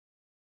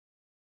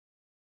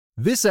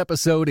This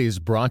episode is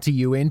brought to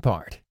you in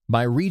part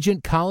by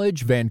Regent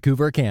College,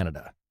 Vancouver,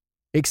 Canada.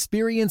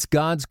 Experience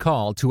God's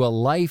call to a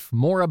life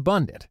more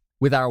abundant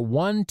with our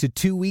 1 to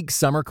 2 week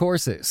summer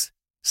courses.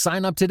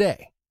 Sign up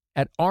today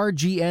at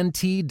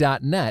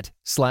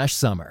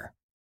rgnt.net/summer.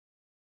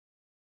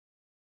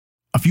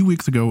 A few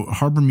weeks ago,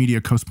 Harbor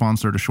Media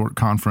co-sponsored a short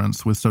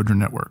conference with Sojourn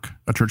Network,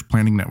 a church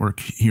planting network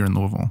here in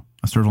Louisville.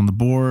 I serve on the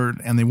board,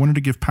 and they wanted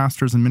to give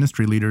pastors and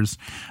ministry leaders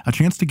a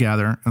chance to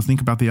gather and think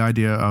about the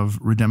idea of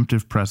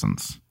redemptive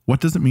presence. What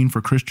does it mean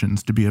for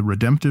Christians to be a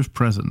redemptive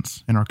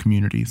presence in our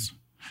communities?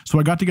 So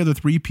I got together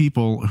 3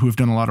 people who have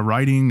done a lot of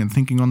writing and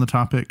thinking on the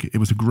topic. It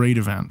was a great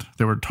event.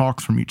 There were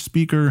talks from each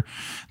speaker.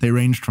 They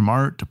ranged from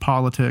art to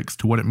politics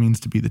to what it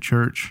means to be the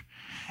church.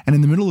 And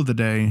in the middle of the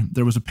day,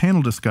 there was a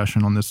panel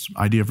discussion on this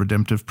idea of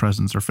redemptive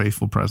presence or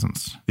faithful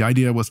presence. The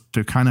idea was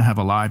to kind of have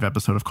a live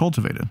episode of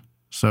Cultivated.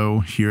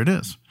 So here it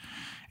is.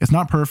 It's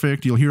not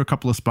perfect. You'll hear a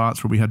couple of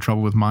spots where we had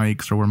trouble with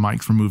mics or where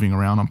mics were moving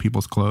around on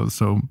people's clothes.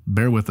 So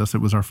bear with us. It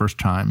was our first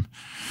time.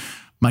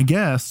 My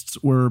guests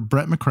were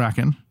Brett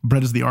McCracken.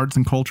 Brett is the arts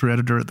and culture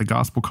editor at the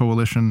Gospel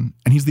Coalition,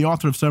 and he's the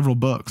author of several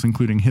books,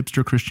 including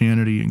Hipster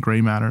Christianity and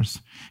Gray Matters.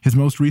 His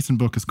most recent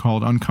book is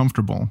called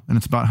Uncomfortable, and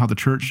it's about how the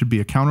church should be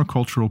a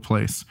countercultural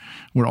place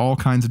where all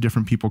kinds of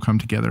different people come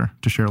together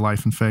to share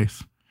life and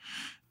faith.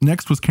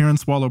 Next was Karen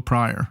Swallow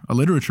Prior, a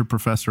literature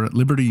professor at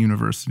Liberty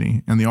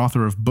University and the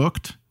author of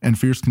Booked and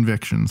Fierce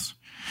Convictions.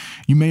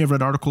 You may have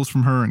read articles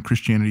from her in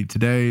Christianity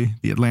Today,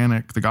 The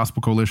Atlantic, the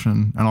Gospel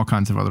Coalition, and all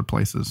kinds of other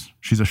places.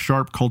 She's a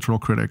sharp cultural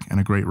critic and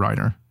a great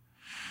writer.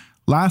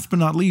 Last but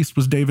not least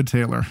was David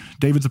Taylor.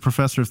 David's a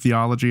professor of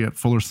theology at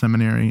Fuller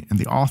Seminary and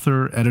the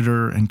author,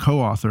 editor, and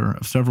co-author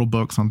of several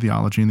books on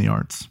theology and the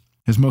arts.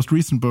 His most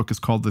recent book is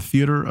called The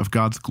Theater of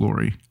God's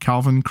Glory,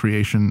 Calvin,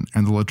 Creation,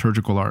 and the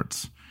Liturgical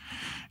Arts.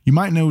 You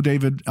might know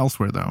David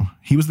elsewhere, though.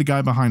 He was the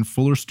guy behind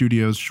Fuller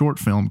Studios' short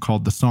film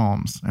called The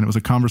Psalms, and it was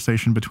a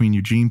conversation between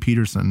Eugene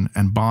Peterson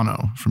and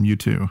Bono from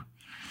U2.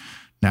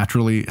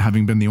 Naturally,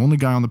 having been the only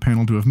guy on the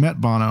panel to have met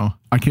Bono,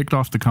 I kicked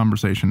off the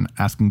conversation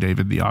asking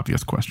David the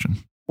obvious question.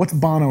 What's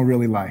Bono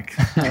really like?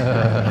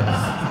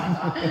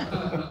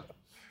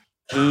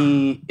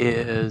 He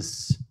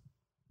is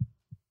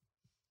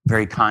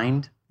very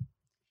kind,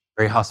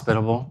 very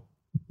hospitable.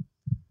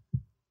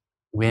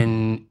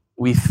 When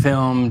we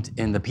filmed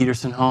in the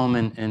Peterson home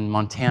in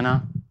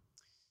Montana,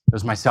 it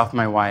was myself and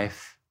my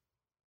wife,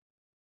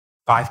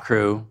 5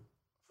 crew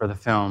for the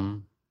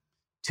film,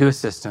 2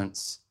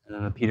 assistants, and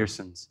then the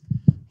Petersons.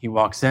 He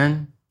walks in,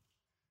 and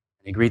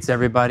he greets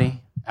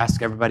everybody,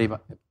 asks everybody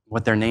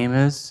what their name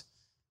is.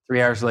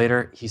 3 hours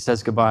later, he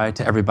says goodbye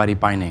to everybody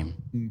by name.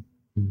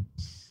 Mm-hmm.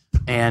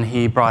 And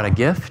he brought a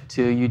gift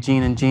to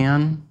Eugene and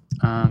Jan,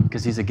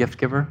 because he's a gift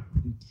giver.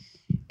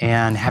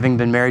 And having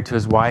been married to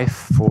his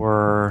wife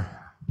for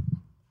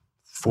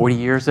 40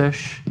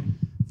 years-ish,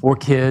 4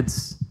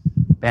 kids,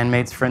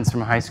 bandmates, friends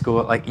from high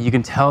school. Like, you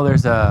can tell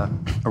there's a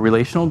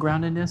relational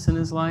groundedness in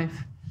his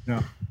life.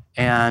 Yeah.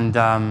 And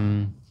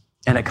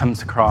it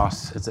comes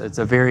across. It's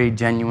a very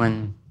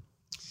genuine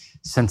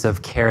sense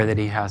of care that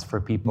he has for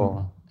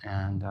people.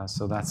 And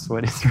so that's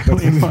what it's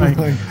really like.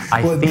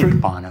 I think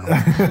Bono.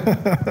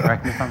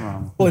 Correct me if I'm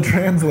wrong. Well, it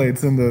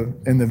translates in the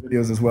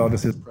videos as well,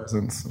 just his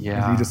presence.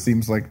 Yeah. He just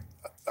seems like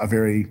a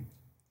very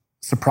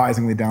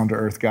surprisingly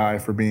down-to-earth guy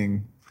for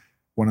being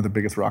one of the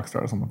biggest rock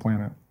stars on the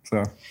planet.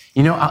 So,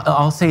 you know,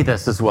 I'll say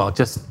this as well,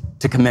 just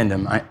to commend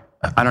him. I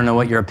don't know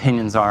what your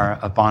opinions are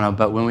of Bono,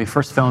 but when we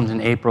first filmed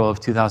in April of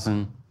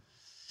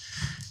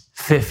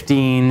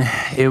 2015,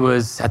 it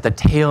was at the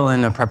tail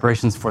end of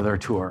preparations for their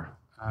tour,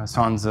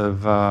 Songs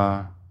of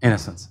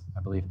Innocence,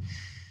 I believe.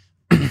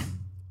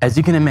 As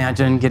you can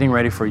imagine, getting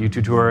ready for a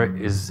U2 tour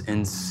is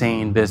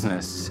insane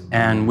business.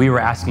 And we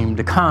were asking him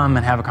to come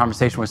and have a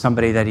conversation with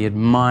somebody that he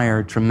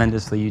admired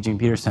tremendously, Eugene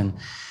Peterson.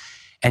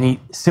 And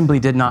he simply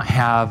did not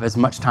have as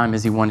much time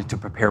as he wanted to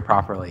prepare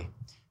properly.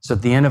 So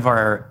at the end of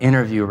our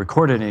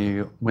recorded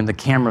interview, when the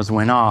cameras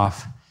went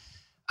off,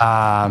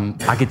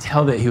 I could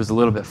tell that he was a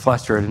little bit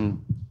flustered.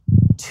 And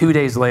 2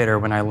 days later,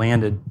 when I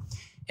landed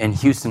in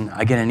Houston,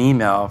 I get an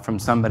email from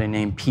somebody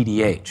named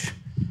PDH.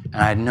 And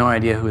I had no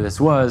idea who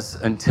this was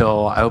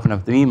until I opened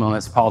up the email, and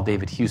it's Paul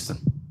David Houston,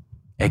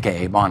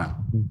 a.k.a. Bono.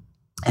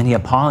 And he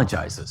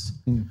apologizes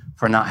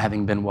for not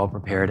having been well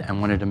prepared and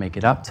wanted to make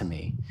it up to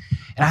me.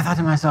 And I thought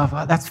to myself,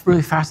 oh, that's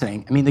really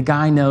fascinating. I mean, the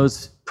guy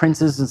knows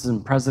princes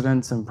and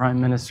presidents and prime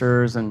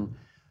ministers and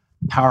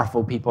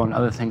powerful people and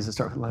other things that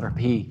start with the letter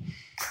P.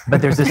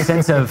 But there's this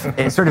sense of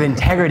sort of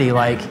integrity,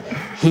 like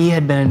he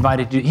had been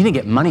invited to, he didn't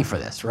get money for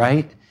this,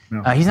 right?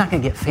 No. He's not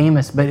going to get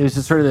famous, but it was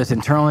just sort of this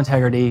internal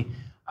integrity.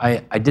 I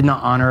did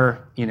not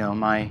honor,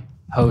 my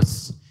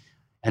hosts.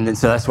 And then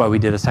so that's why we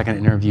did a second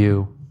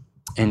interview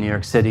in New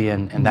York City.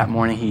 And that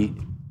morning he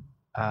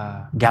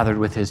gathered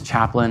with his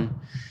chaplain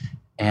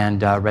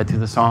and read through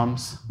the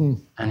Psalms.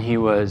 And he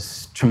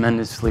was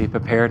tremendously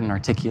prepared and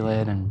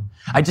articulate. And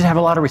I just have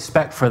a lot of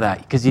respect for that,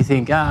 because you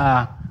think,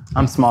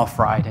 I'm small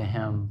fry to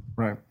him.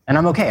 Right. And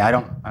I'm okay. I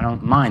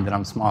don't mind that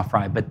I'm small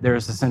fry, but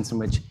there's a sense in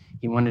which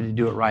He wanted to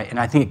do it right. And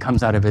I think it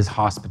comes out of his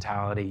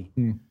hospitality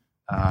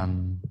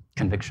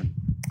conviction.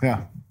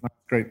 Yeah, that's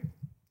great.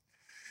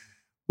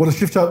 Well, to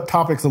shift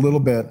topics a little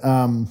bit,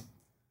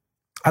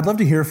 I'd love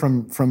to hear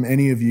from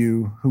any of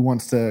you who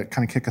wants to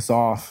kind of kick us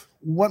off.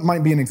 What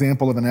might be an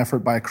example of an effort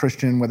by a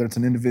Christian, whether it's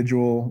an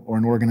individual or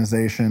an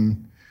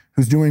organization,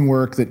 who's doing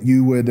work that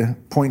you would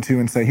point to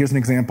and say, here's an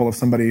example of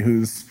somebody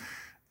who's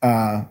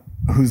a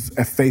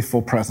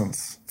faithful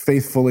presence,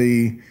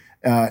 faithfully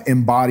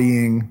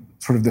embodying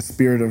sort of the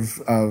spirit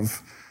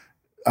of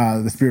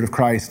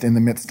Christ in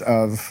the midst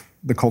of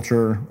the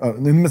culture,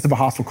 in the midst of a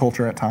hostile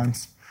culture at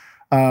times.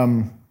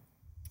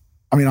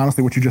 I mean,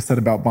 honestly, what you just said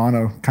about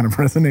Bono kind of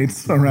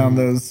resonates around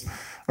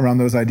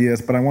those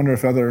ideas. But I wonder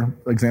if other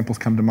examples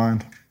come to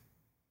mind.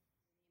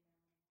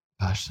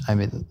 Gosh, I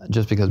mean,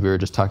 just because we were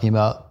just talking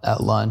about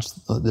at lunch,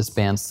 this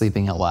band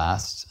Sleeping at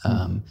Last.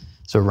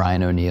 So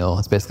Ryan O'Neal,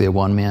 it's basically a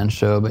one-man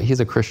show, but he's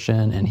a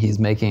Christian and he's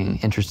making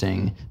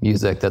interesting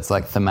music that's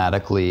like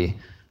thematically,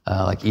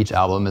 like each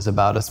album is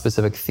about a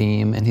specific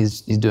theme, and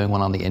he's doing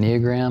one on the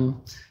Enneagram.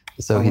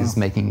 So he's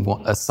making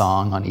a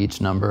song on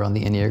each number on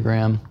the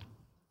Enneagram.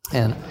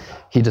 And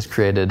he just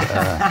created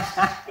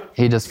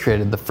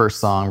the first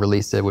song,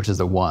 released it, which is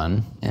a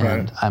 1, and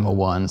right. I'm a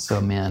 1. So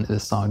man,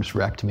 this song just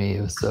wrecked me.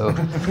 It was so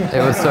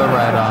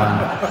right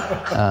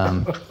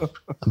on.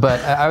 But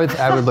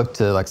I would look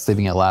to like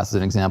Sleeping at Last as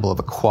an example of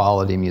a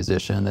quality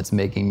musician that's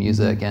making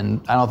music,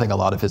 and I don't think a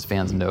lot of his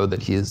fans know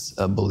that he's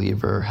a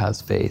believer,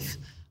 has faith.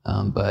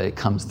 But it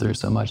comes through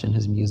so much in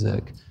his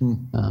music.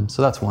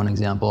 So that's one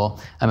example.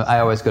 I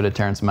always go to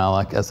Terrence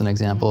Malick as an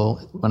example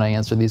when I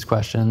answer these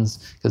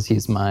questions, because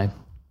he's my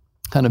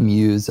kind of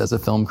muse as a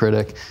film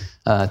critic.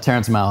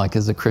 Terrence Malick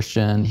is a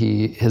Christian.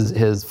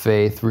 His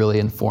faith really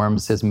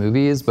informs his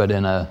movies, but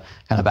in a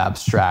kind of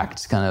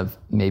abstract, kind of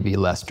maybe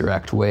less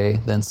direct way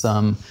than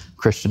some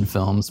Christian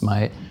films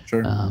might.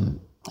 Sure. And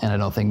I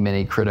don't think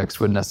many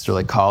critics would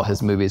necessarily call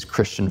his movies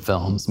Christian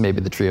films,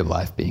 maybe The Tree of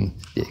Life being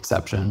the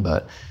exception,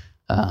 but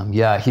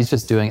he's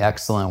just doing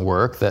excellent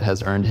work that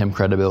has earned him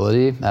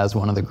credibility as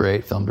one of the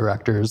great film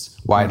directors,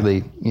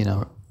 widely,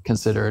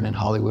 considered in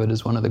Hollywood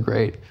as one of the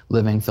great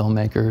living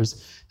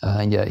filmmakers.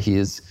 And yet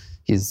he's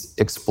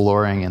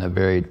exploring in a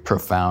very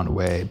profound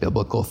way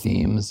biblical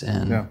themes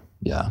and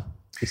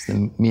just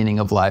the meaning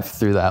of life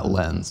through that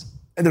lens.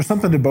 And there's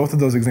something to both of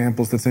those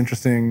examples that's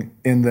interesting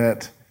in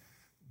that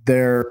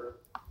they're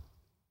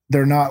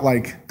not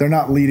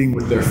leading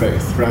with their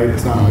faith, right?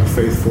 It's not like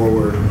faith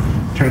forward.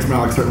 Terrence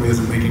Malick certainly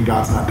isn't making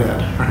God's Not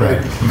Dead,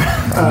 right?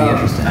 That'd be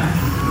interesting.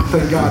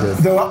 Thank God.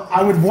 Though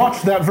I would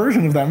watch that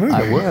version of that movie.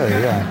 I would,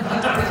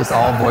 yeah. Just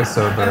all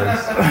voiceovers.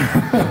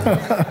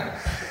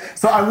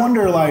 So I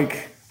wonder,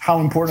 like, how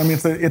important. I mean,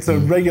 it's a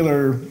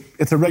regular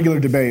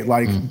debate.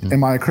 Like,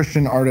 am I a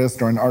Christian artist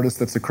or an artist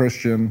that's a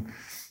Christian?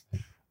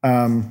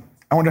 I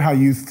wonder how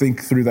you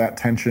think through that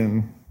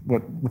tension.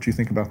 What you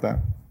think about that?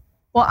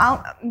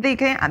 Well,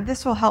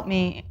 this will help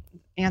me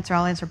answer.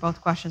 I'll answer both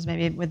questions.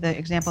 Maybe with the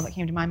example that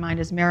came to my mind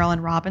is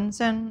Marilynne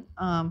Robinson,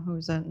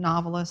 who's a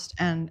novelist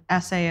and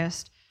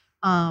essayist,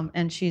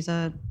 and she's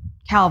a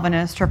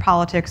Calvinist. Her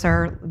politics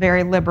are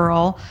very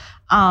liberal,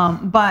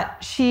 but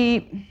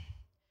she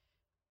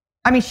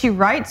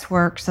writes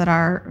works that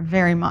are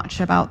very much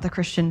about the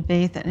Christian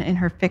faith in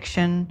her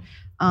fiction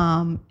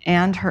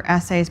and her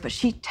essays, but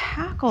she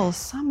tackles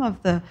some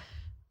of the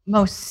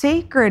most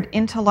sacred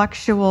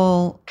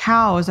intellectual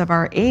cows of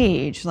our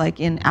age, like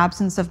in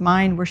Absence of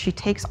Mind, where she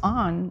takes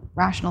on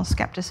rational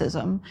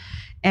skepticism.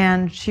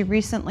 And she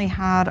recently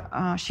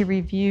she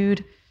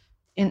reviewed,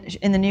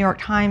 in the New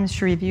York Times,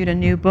 she reviewed a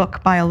new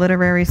book by a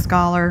literary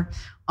scholar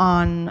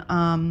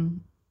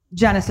on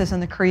Genesis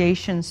and the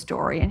creation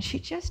story. And she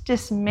just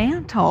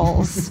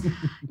dismantles,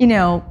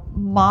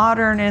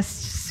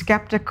 modernist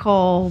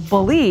skeptical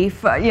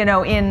belief,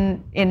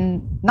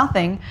 in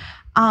nothing.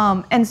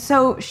 And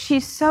so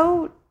she's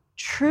so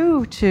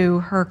true to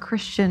her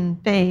Christian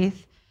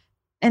faith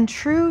and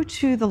true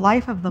to the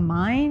life of the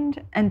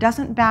mind, and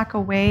doesn't back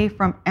away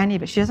from any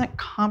of it. She doesn't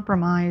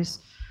compromise.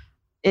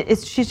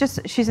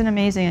 She's an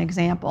amazing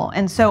example.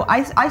 And so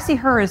I see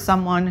her as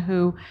someone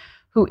who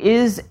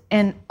is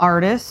an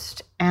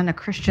artist and a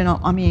Christian.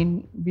 I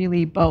mean,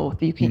 really both.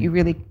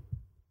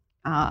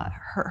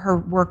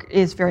 Her work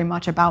is very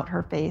much about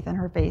her faith, and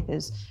her faith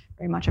is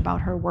very much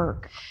about her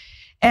work.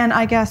 And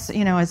I guess,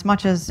 as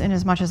much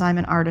as I'm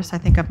an artist, I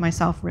think of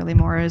myself really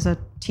more as a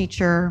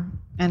teacher,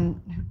 and,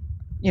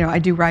 I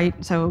do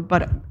write,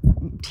 but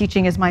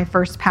teaching is my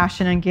first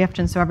passion and gift,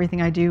 and so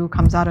everything I do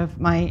comes out of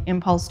my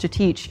impulse to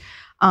teach.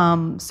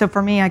 So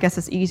for me, I guess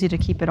it's easy to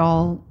keep it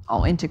all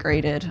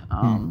integrated.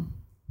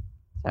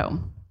 But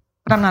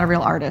I'm not a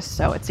real artist,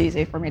 so it's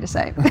easy for me to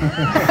say.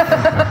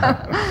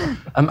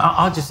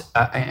 I'll just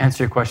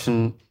answer your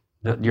question,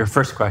 your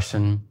first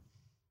question.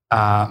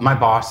 My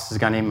boss is a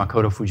guy named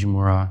Makoto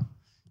Fujimura.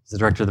 He's the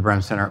director of the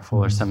Brehm Center at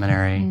Fuller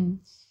Seminary.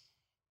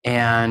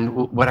 And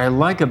what I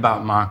like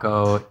about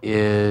Mako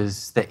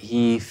is that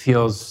he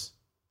feels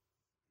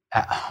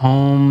at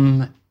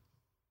home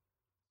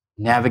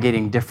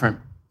navigating different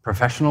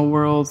professional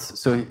world.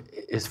 So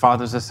his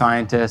father's a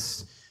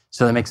scientist,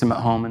 so that makes him at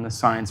home in the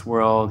science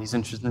world. He's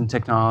interested in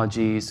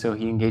technology, so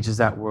he engages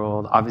that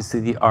world.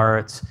 Obviously, the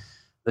arts,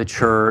 the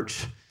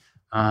church,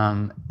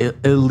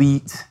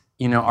 elite,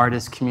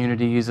 artist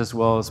communities, as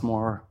well as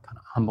more kind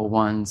of humble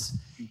ones.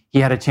 He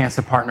had a chance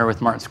to partner with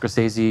Martin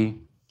Scorsese,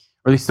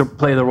 or at least to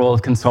play the role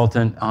of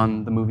consultant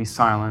on the movie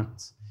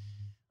Silence.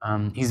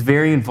 He's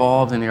very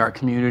involved in the art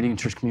community and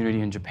church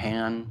community in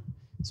Japan,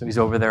 so he's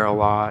over there a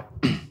lot.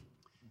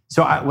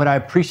 So what I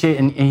appreciate,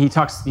 and he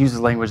uses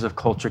language of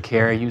culture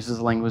care, he uses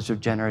the language of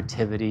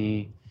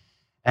generativity,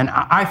 and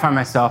I find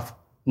myself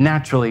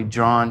naturally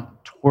drawn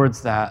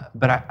towards that.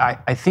 But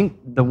I think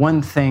the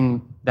one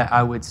thing that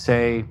I would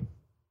say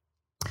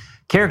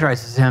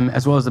characterizes him,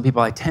 as well as the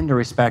people I tend to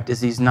respect,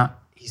 is he's not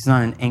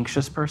an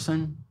anxious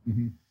person.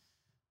 Mm-hmm.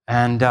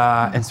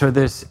 And so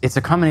it's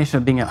a combination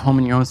of being at home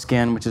in your own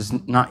skin, which is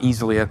not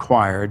easily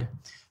acquired,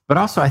 but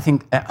also I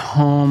think at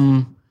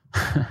home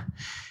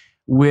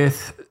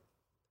with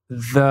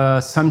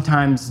the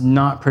sometimes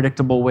not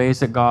predictable ways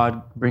that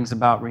God brings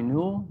about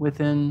renewal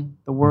within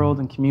the world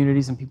and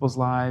communities and people's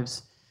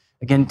lives.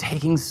 Again,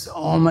 taking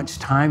so much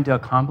time to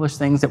accomplish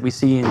things that we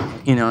see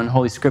in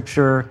Holy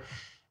Scripture,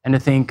 and to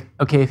think,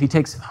 okay, if he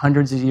takes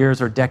hundreds of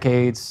years or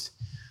decades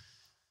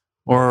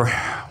or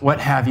what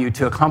have you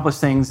to accomplish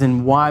things,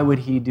 then why would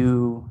he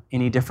do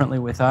any differently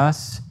with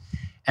us?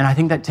 And I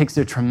think that takes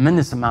a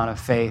tremendous amount of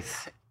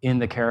faith in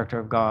the character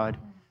of God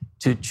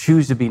to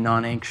choose to be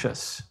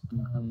non-anxious,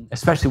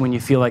 especially when you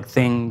feel like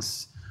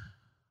things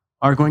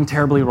are going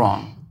terribly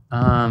wrong.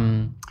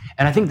 And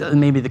I think that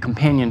maybe the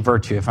companion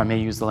virtue, if I may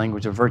use the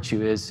language of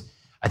virtue, is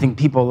I think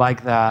people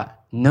like that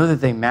know that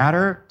they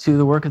matter to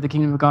the work of the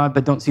kingdom of God,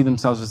 but don't see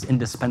themselves as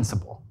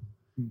indispensable.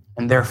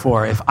 And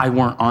therefore, if I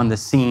weren't on the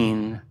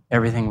scene,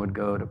 everything would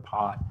go to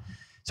pot.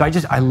 So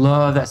I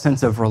love that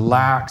sense of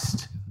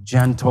relaxed,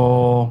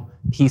 gentle,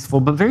 peaceful,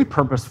 but very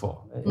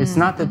purposeful. It's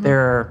not that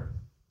they're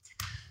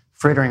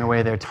frittering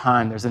away their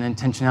time. There's an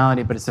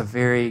intentionality, but it's a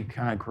very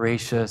kind of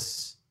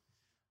gracious,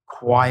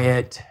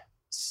 quiet,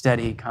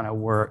 steady kind of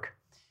work.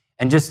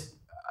 And just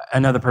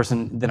another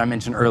person that I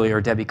mentioned earlier,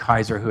 Debbie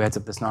Kaiser, who heads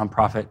up this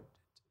nonprofit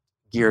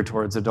geared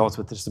towards adults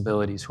with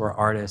disabilities who are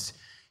artists.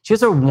 She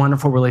has a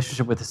wonderful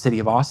relationship with the city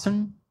of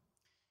Austin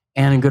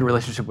and a good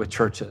relationship with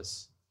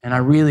churches. And I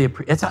really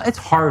appreciate it's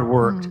hard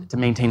work to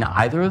maintain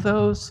either of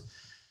those,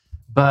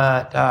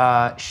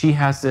 but she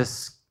has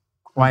this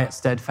quiet,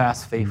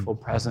 steadfast, faithful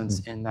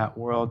presence in that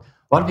world.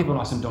 A lot of people in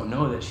Austin don't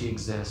know that she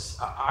exists.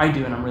 I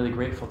do, and I'm really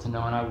grateful to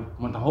know, and I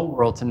want the whole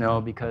world to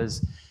know,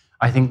 because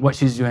I think what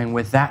she's doing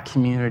with that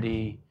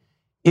community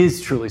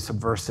is truly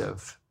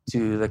subversive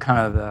to the kind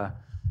of the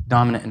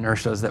dominant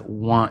inertias that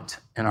want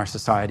in our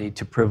society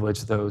to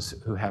privilege those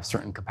who have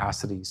certain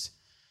capacities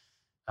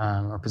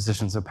or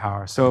positions of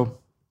power. So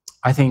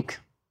I think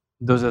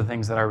those are the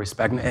things that I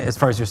respect. And as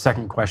far as your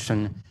second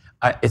question,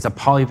 it's a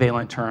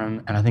polyvalent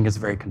term, and I think it's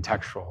very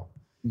contextual,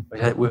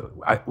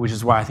 which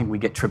is why I think we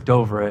get tripped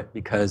over it,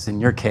 because in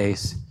your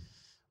case,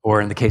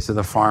 or in the case of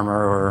the farmer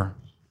or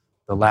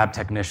the lab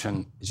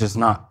technician, it's just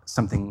not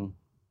something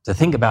to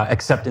think about,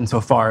 except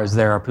insofar as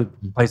there are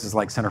places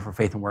like Center for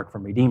Faith and Work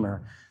from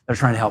Redeemer that are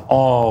trying to help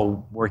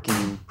all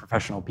working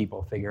professional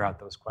people figure out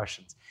those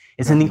questions.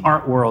 It's in the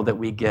art world that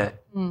we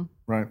get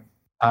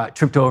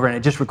tripped over, and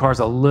it just requires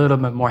a little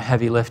bit more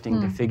heavy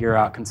lifting to figure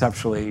out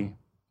conceptually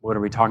what are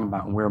we talking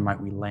about and where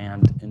might we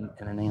land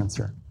in an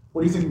answer.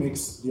 What do you think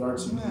makes the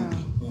arts unique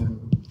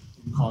in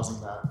causing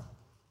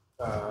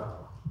that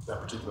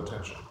particular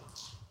tension?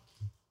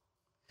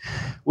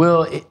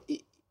 Well,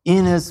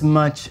 in as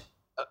much,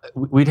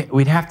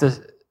 we'd have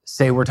to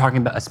say we're talking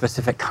about a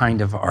specific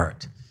kind of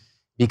art,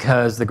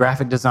 because the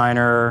graphic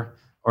designer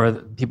or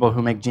the people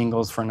who make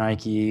jingles for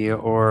Nike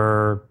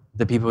or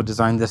the people who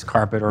design this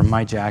carpet or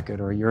my jacket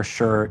or your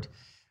shirt,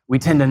 we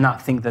tend to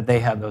not think that they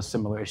have those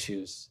similar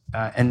issues.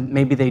 And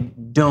maybe they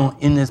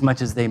don't, in as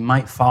much as they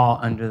might fall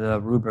under the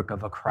rubric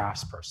of a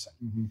craftsperson.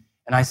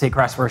 And I say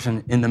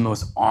craftsperson in the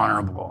most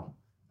honorable,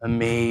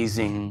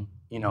 amazing,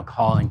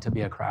 calling to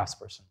be a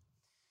craftsperson.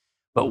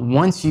 But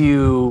once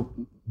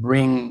you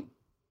bring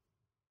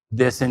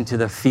this into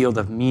the field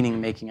of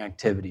meaning-making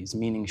activities,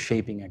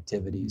 meaning-shaping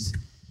activities,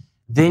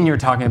 then you're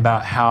talking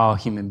about how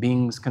human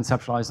beings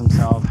conceptualize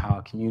themselves, how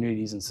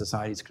communities and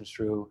societies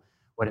construe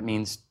what it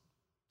means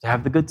to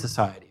have the good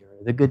society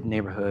or the good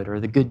neighborhood or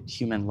the good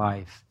human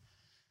life,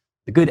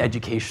 the good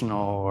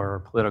educational or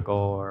political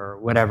or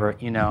whatever.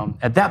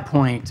 At that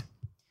point,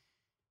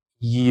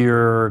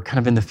 you're kind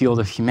of in the field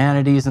of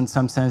humanities in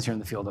some sense, you're in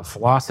the field of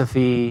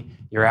philosophy,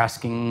 you're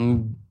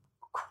asking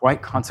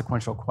quite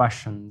consequential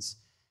questions.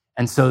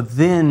 And so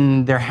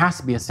then there has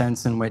to be a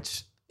sense in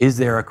which, is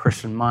there a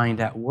Christian mind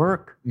at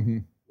work?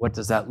 What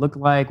does that look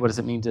like? What does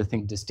it mean to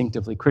think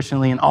distinctively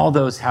Christianly? And all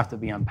those have to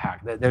be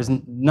unpacked.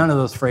 None of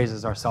those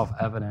phrases are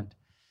self-evident.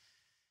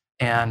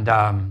 And,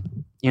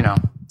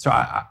 so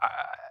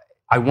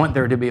I want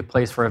there to be a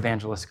place for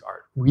evangelistic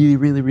art, really,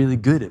 really, really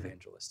good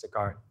evangelistic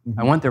art.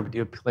 I want there to be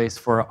a place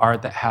for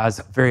art that has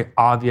very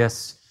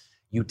obvious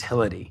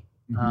utility.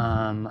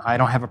 I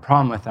don't have a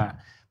problem with that.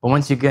 But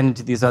once you get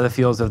into these other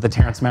fields of the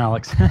Terrence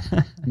Malicks,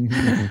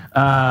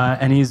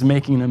 and he's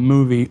making a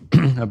movie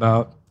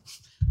about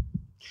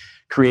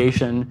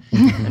creation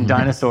and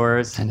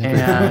dinosaurs and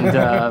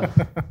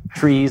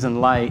trees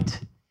and light,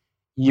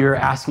 you're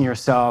asking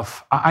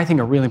yourself, I think,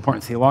 a really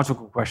important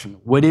theological question.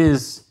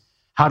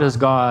 How does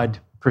God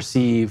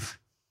perceive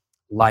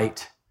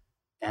light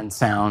and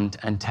sound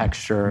and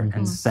texture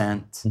and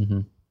scent?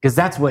 Because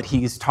that's what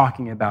he's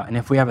talking about. And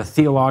if we have a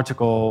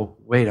theological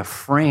way to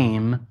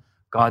frame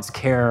God's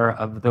care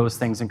of those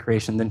things in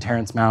creation, then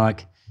Terrence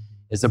Malick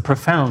is a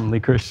profoundly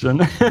Christian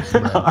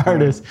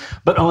artist,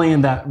 but only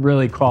in that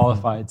really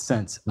qualified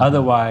sense.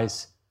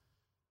 Otherwise,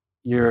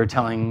 you're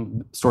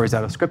telling stories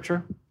out of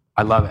Scripture.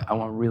 I love it. I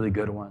want really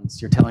good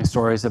ones. You're telling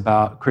stories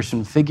about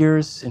Christian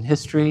figures in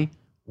history.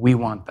 We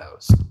want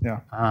those. Yeah.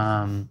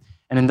 And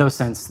in those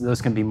sense,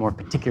 those can be more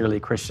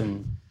particularly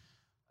Christian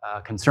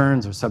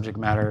concerns or subject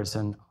matters.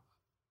 And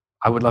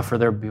I would love for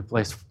there to be a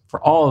place for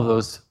all of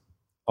those,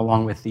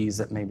 along with these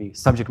that maybe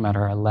subject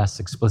matter are less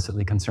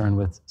explicitly concerned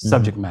with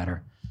subject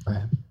matter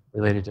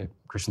related to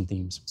Christian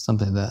themes.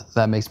 Something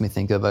that makes me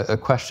think of a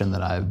question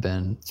that I've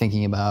been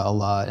thinking about a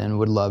lot and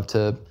would love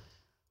to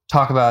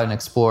talk about and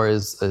explore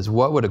is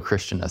what would a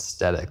Christian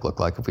aesthetic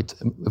look like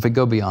if we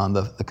go beyond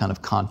the kind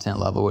of content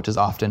level, which is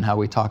often how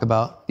we talk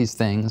about these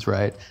things,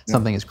 right? Yeah.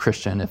 Something is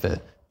Christian if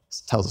it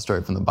tells a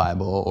story from the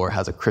Bible or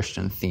has a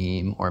Christian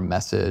theme or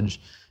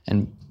message.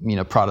 And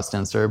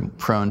Protestants are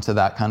prone to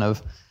that kind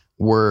of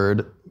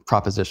word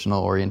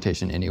propositional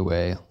orientation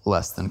anyway,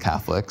 less than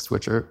Catholics,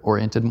 which are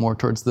oriented more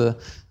towards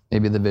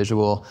maybe the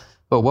visual.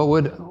 But what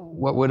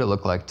would it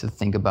look like to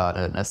think about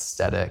an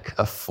aesthetic,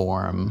 a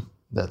form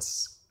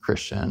that's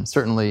Christian?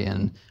 Certainly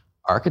in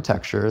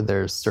architecture,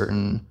 there's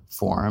certain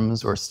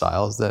forms or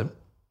styles that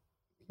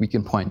we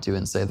can point to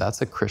and say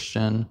that's a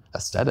Christian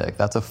aesthetic.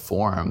 That's a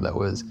form that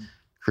was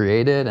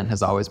created and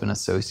has always been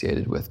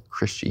associated with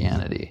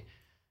Christianity.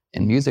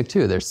 In music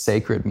too, there's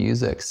sacred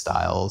music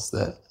styles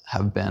that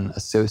have been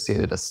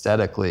associated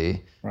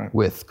aesthetically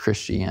with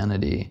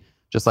Christianity,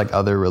 just like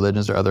other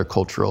religions or other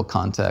cultural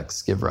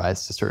contexts give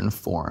rise to certain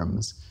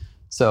forms.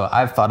 So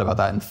I've thought about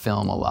that in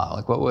film a lot.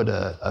 Like, what would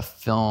a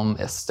film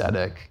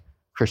aesthetic,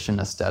 Christian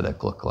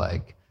aesthetic look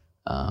like?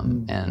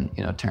 And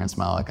Terrence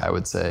Malick, I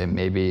would say,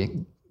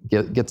 maybe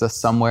gets us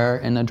somewhere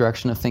in a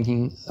direction of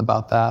thinking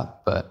about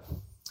that. But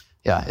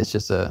yeah, it's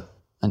just an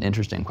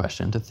interesting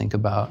question to think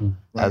about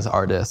as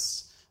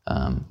artists.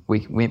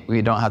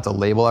 We don't have to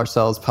label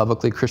ourselves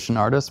publicly Christian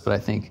artists, but I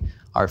think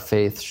our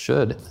faith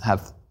should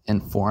have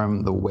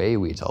informed the way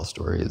we tell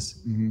stories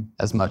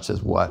as much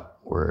as what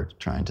we're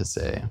trying to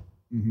say.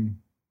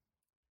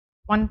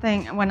 One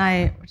thing, when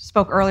I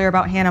spoke earlier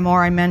about Hannah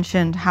More, I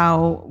mentioned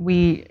how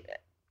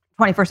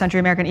 21st century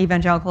American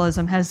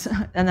evangelicalism has,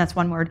 and that's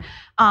one word,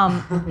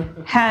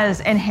 has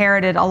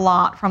inherited a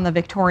lot from the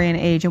Victorian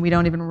age, and we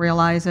don't even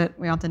realize it.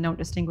 We often don't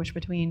distinguish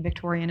between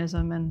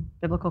Victorianism and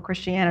biblical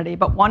Christianity,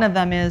 but one of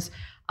them is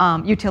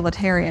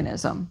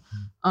utilitarianism.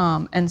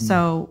 And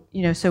so,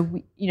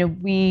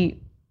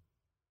 we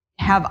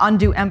have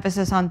undue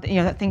emphasis on,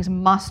 that things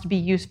must be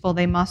useful,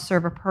 they must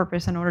serve a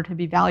purpose in order to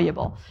be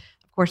valuable.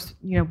 Of course,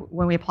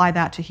 when we apply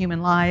that to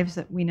human lives,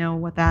 that we know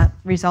what that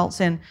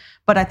results in.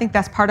 But I think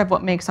that's part of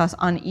what makes us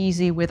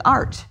uneasy with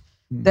art,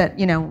 that,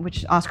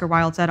 which Oscar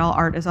Wilde said, all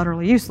art is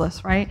utterly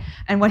useless, right?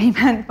 And what he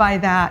meant by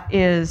that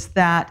is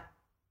that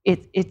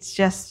it's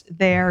just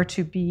there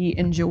to be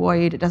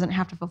enjoyed. It doesn't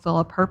have to fulfill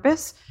a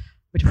purpose,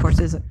 which of course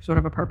is sort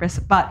of a purpose.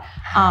 But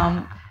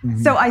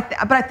so I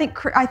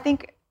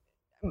think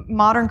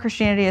modern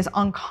Christianity is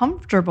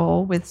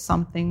uncomfortable with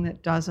something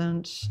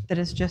that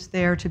is just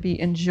there to be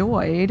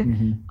enjoyed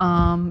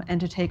and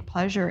to take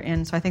pleasure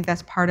in. So I think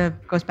that's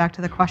goes back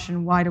to the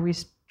question, why do we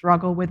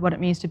struggle with what it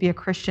means to be a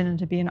Christian and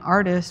to be an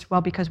artist? Well,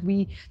 because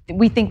we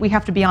think we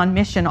have to be on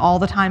mission all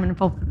the time and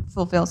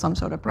fulfill some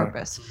sort of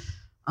purpose.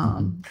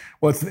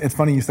 Well, it's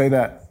funny you say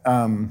that.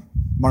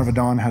 Marva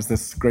Dawn has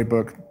this great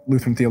book,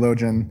 Lutheran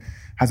theologian,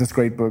 has this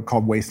great book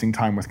called Wasting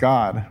Time with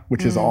God,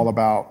 which is all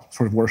about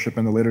sort of worship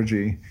in the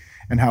liturgy.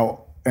 And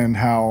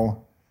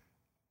how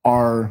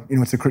our,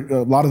 it's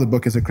a lot of the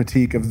book is a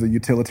critique of the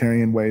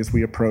utilitarian ways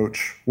we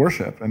approach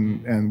worship,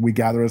 and we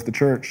gather as the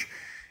church,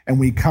 and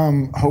we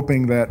come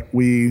hoping that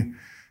we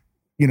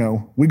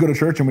go to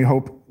church and we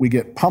hope we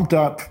get pumped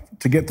up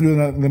to get through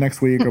the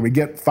next week, or we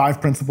get 5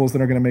 principles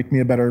that are going to make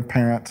me a better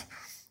parent,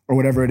 or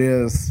whatever it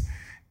is.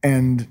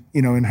 And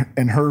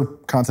and her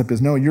concept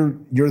is, no,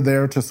 you're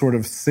there to sort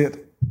of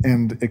sit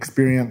and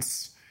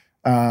experience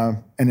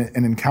and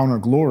encounter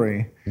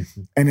glory,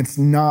 and it's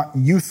not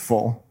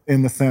useful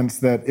in the sense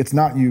that it's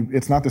not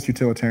this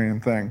utilitarian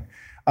thing,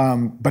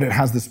 but it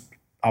has this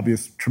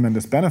obvious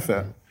tremendous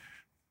benefit.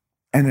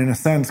 And in a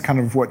sense, kind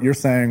of what you're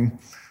saying,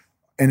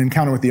 an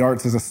encounter with the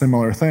arts is a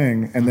similar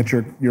thing, and that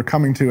you're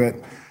coming to it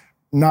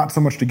not so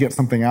much to get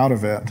something out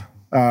of it,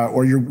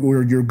 or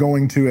you're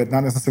going to it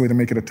not necessarily to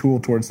make it a tool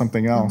towards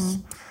something else,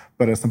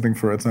 but as something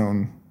for its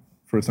own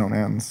for its own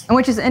ends. And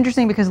which is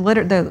interesting because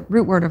the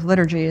root word of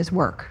liturgy is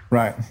work.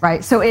 Right.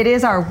 Right. So it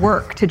is our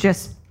work to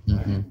just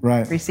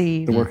Right.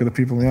 receive. The work of the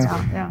people,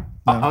 Yeah.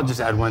 I'll just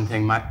add one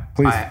thing.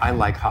 Please. I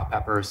like hot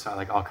peppers. I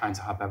like all kinds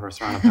of hot peppers,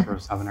 serrano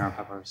peppers, habanero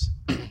peppers.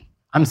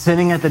 I'm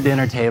sitting at the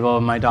dinner table,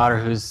 and my daughter,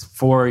 who's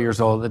 4 years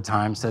old at the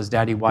time, says,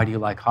 "Daddy, why do you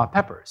like hot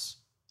peppers?"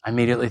 I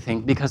immediately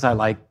think, because I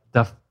like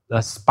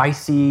the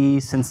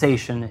spicy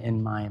sensation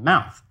in my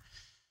mouth.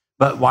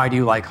 But why do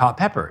you like hot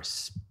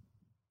peppers?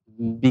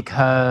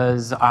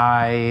 Because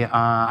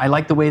I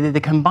like the way that they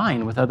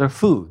combine with other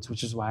foods,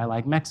 which is why I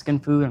like Mexican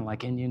food and I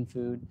like Indian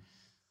food.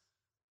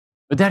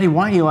 But Daddy,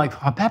 why do you like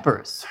hot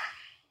peppers?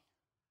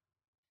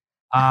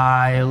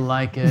 I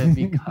like it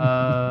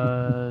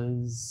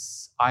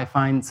because I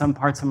find some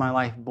parts of my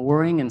life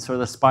boring, and so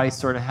the spice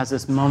sort of has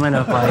this moment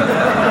of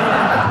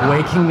like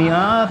waking me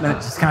up, and it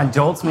just kind of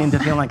jolts me into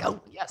feeling like, oh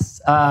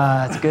yes,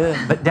 it's good.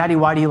 But Daddy,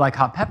 why do you like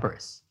hot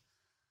peppers?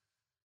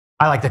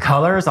 I like the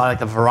colors, I like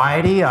the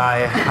variety,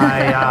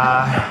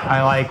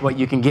 I like what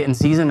you can get in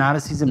season, out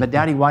of season. But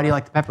Daddy, why do you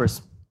like the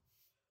peppers?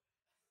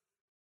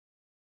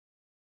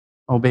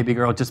 Oh, baby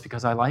girl, just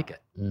because I like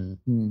it.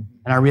 And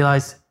I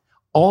realized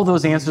all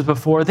those answers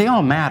before, they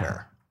all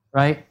matter,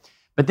 right?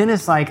 But then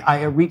it's like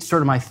I reached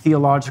sort of my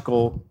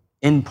theological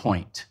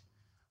endpoint.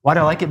 Why do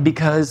I like it?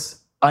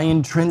 Because I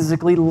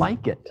intrinsically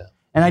like it. Yeah.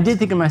 And I did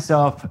think to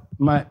myself,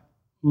 my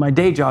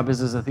day job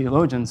is as a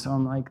theologian, so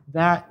I'm like,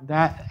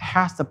 that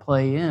has to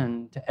play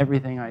into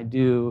everything I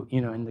do,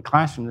 in the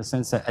classroom, in the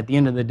sense that at the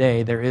end of the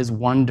day, there is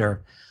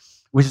wonder,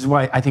 which is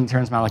why I think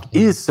Terrence Malick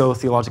is so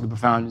theologically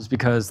profound, is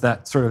because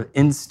that sort of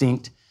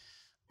instinct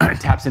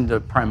taps into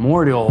the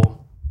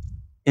primordial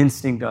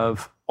instinct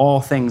of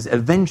all things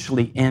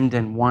eventually end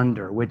in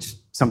wonder, which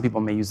some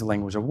people may use the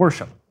language of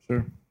worship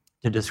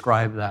to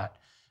describe that.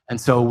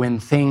 And so when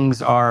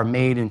things are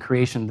made in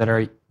creation that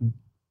are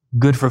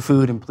good for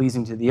food and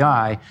pleasing to the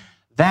eye,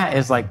 that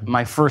is like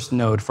my first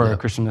node for a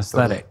Christian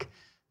aesthetic,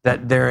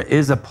 that there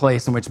is a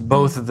place in which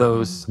both of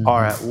those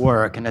are at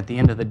work. And at the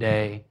end of the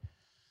day,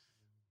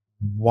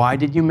 why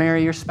did you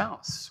marry your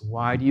spouse?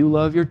 Why do you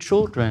love your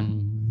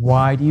children?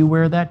 Why do you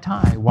wear that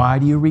tie? Why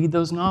do you read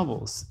those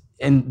novels?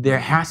 And there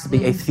has to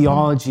be a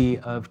theology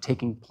of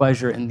taking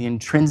pleasure in the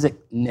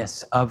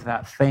intrinsicness of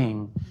that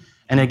thing.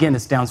 And again,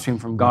 it's downstream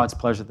from God's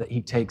pleasure that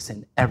he takes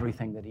in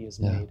everything that he has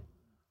made.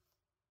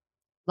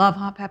 Love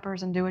hot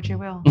peppers and do what you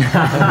will. Wait,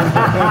 hold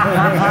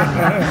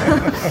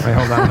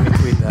on, let me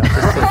tweet that.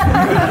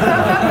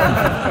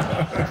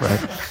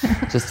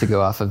 Just to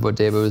go off of what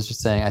David was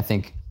just saying, I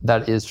think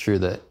that is true,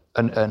 that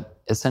an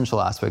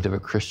essential aspect of a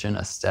Christian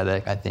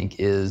aesthetic, I think,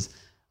 is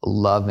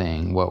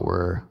loving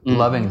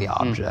loving the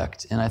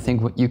object. And I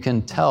think what you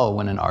can tell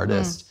when an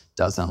artist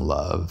doesn't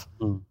love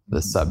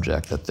the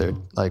subject, that they're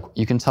like,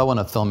 you can tell when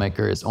a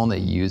filmmaker is only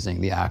using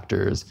the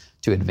actors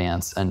to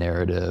advance a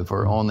narrative,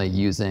 or only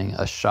using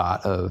a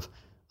shot of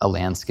a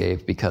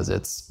landscape because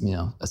it's,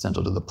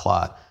 essential to the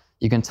plot.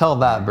 You can tell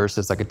that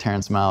versus like a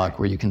Terrence Malick,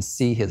 where you can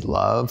see his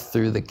love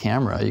through the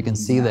camera. You can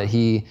see that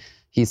he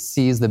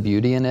sees the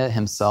beauty in it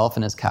himself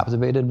and is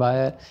captivated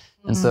by it.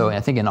 And so I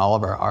think in all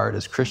of our art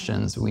as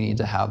Christians, we need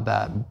to have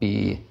that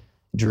be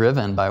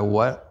driven by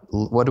what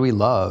do we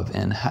love,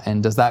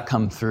 and does that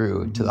come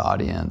through to the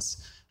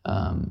audience?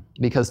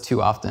 Because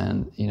too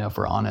often, if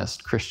we're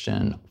honest,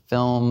 Christian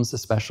films,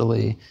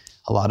 especially,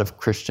 a lot of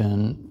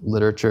Christian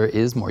literature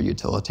is more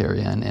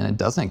utilitarian, and it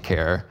doesn't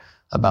care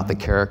about the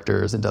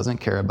characters, it doesn't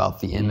care about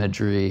the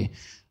imagery,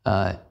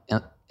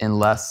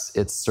 unless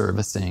it's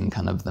servicing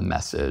kind of the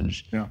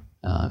message. Yeah.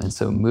 And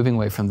so moving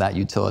away from that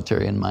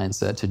utilitarian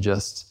mindset to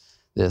just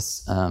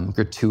this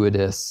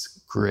gratuitous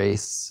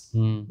grace,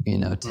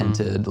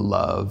 tinted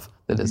love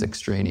that is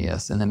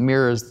extraneous, and it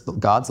mirrors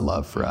God's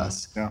love for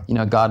us. Yeah.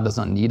 God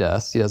doesn't need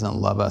us. He doesn't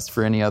love us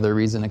for any other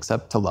reason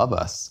except to love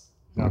us.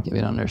 Yeah. We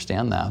don't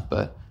understand that,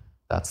 but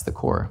that's the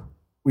core.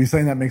 Well, you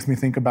saying that makes me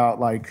think about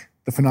like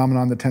the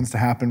phenomenon that tends to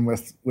happen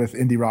with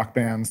indie rock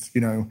bands.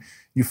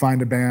 You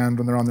find a band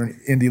when they're on their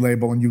indie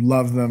label and you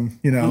love them,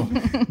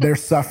 they're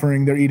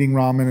suffering, they're eating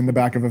ramen in the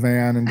back of a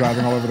van and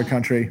driving all over the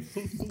country.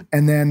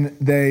 And then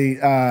they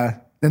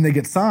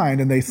get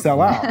signed and they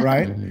sell out,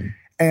 right?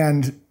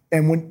 And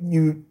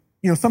when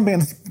some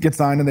bands get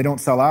signed and they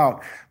don't sell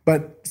out,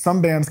 but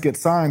some bands get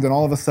signed and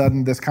all of a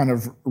sudden this kind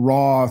of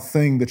raw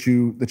thing that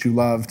you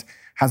loved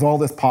has all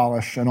this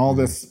polish and all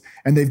this,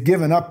 and they've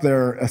given up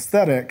their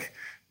aesthetic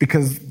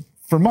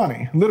for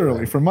money,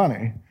 literally for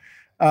money.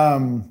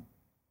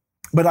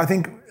 But I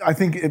think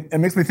it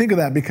makes me think of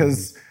that,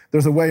 because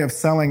there's a way of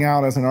selling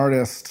out as an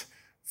artist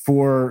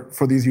for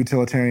these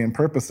utilitarian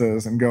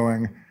purposes and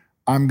going,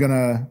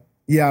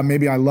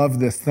 maybe I love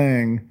this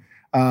thing,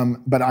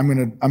 but I'm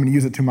gonna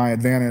use it to my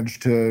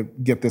advantage to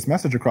get this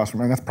message across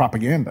from me. And that's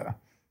propaganda.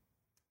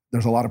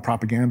 There's a lot of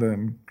propaganda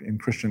in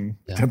Christian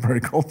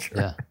contemporary culture.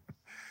 Yeah.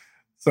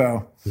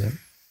 So. Yeah.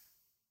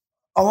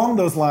 Along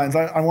those lines,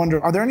 I wonder,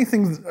 are there any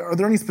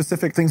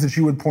specific things that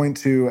you would point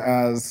to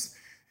as,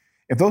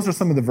 if those are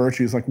some of the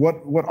virtues, like what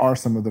are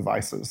some of the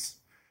vices?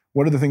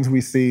 What are the things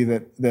we see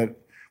that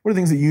What are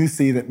things that you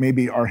see that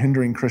maybe are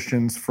hindering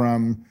Christians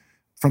from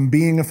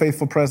being a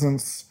faithful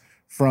presence,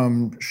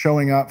 from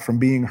showing up, from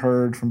being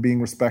heard, from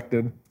being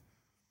respected?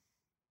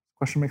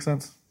 Question make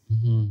sense?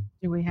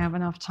 Do we have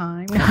enough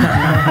time?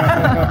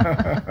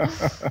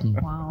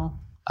 Wow.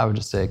 I would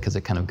just say, because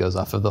it kind of goes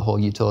off of the whole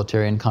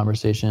utilitarian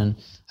conversation,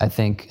 I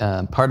think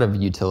part of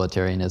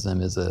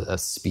utilitarianism is a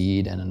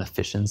speed and an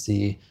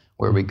efficiency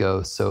where we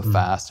go so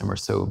fast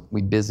and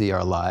we busy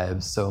our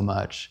lives so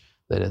much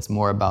that it's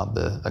more about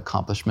the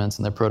accomplishments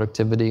and the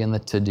productivity and the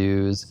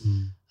to-dos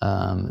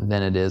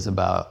than it is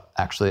about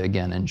actually,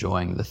 again,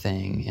 enjoying the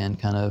thing and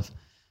kind of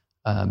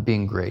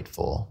being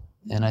grateful.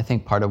 And I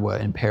think part of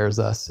what impairs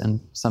us,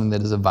 and something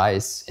that is a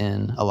vice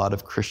in a lot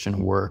of Christian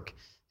work,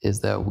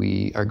 is that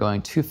we are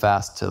going too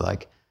fast to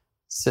like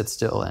sit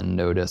still and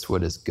notice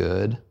what is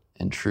good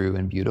and true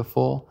and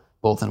beautiful,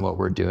 both in what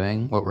we're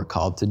doing, what we're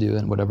called to do,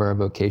 and whatever our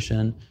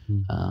vocation,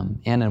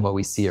 and in what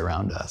we see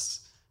around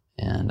us.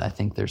 And I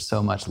think there's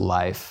so much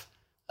life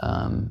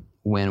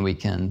when we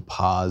can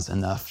pause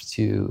enough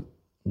to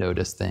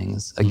notice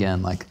things.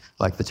 Again, like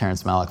the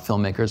Terrence Malick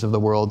filmmakers of the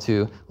world,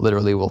 who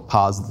literally will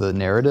pause the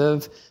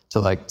narrative to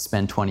like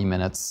spend 20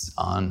 minutes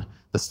on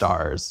the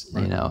stars.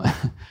 Right. You know,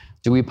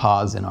 do we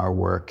pause in our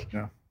work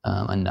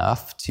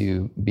enough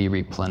to be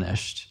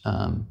replenished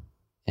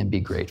and be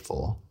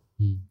grateful,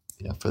 you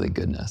know, for the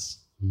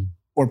goodness?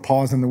 Or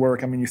pause in the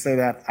work. I mean, you say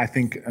that, I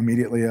think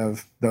immediately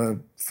of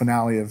the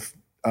finale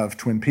of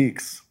Twin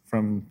Peaks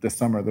from this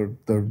summer,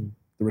 the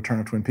return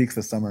of Twin Peaks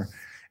this summer.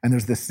 And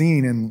there's this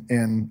scene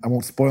in I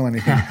won't spoil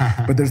anything,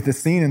 but there's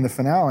this scene in the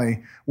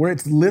finale where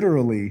it's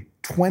literally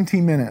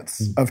 20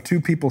 minutes of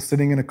two people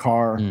sitting in a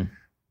car,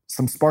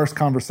 some sparse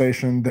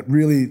conversation that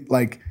really,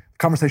 like,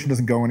 conversation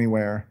doesn't go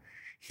anywhere.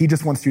 He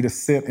just wants you to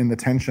sit in the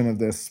tension of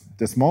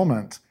this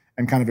moment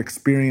and kind of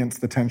experience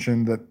the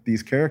tension that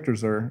these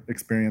characters are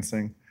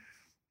experiencing.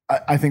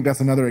 I think that's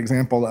another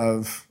example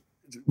of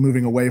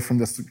moving away from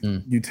this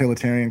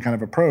utilitarian kind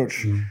of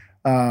approach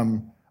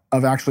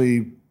of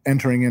actually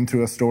entering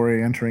into a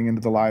story, entering into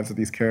the lives of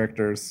these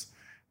characters,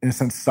 in a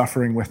sense,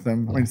 suffering with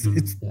them. I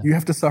mean, you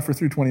have to suffer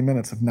through 20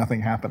 minutes of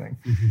nothing happening.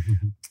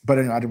 But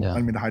anyway, I didn't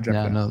mean to hijack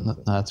that. No,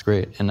 that's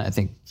great. And I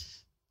think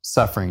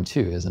suffering,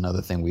 too, is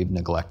another thing we've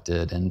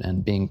neglected,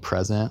 and being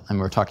present. I mean,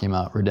 we're talking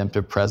about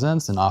redemptive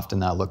presence, and often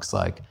that looks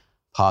like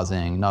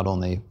pausing not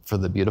only for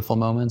the beautiful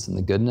moments and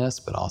the goodness,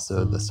 but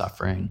also the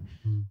suffering.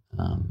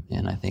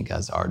 And I think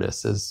as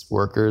artists, as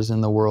workers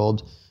in the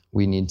world,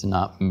 we need to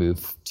not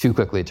move too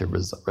quickly to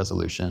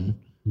resolution.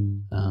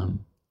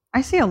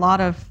 I see a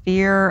lot of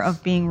fear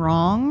of being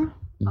wrong,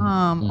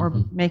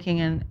 or making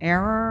an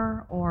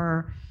error,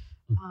 or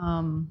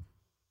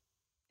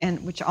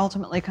and which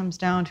ultimately comes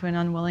down to an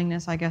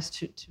unwillingness, I guess,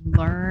 to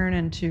learn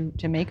and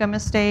to make a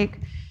mistake.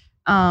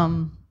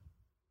 And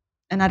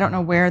I don't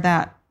know where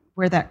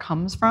that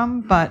comes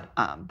from, but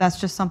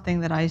that's just something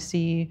that I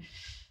see,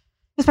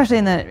 especially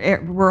in the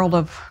world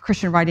of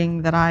Christian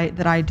writing that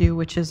I do,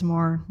 which is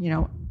more, you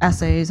know,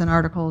 essays and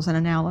articles and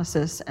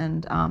analysis,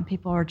 and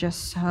people are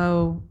just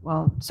so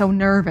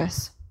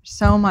nervous,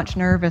 so much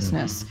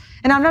nervousness.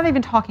 And I'm not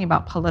even talking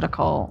about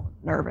political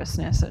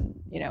nervousness and,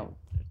 you know,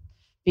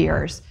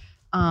 fears,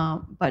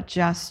 but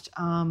just,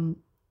 you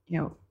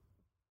know,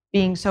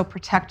 being so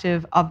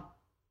protective of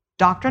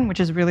doctrine, which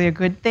is really a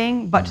good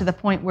thing, but to the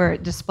point where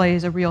it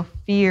displays a real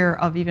fear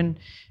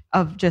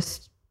of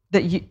just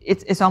that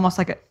it's almost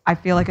like I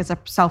feel like it's a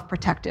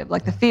self-protective.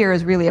 Like the fear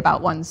is really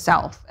about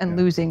oneself and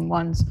losing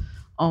one's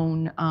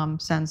own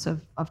sense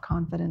of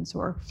confidence.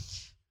 Or,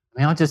 I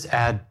mean, I'll just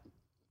add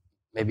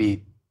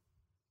maybe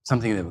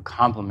something that would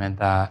complement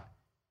that.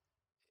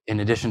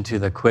 In addition to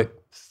the quick,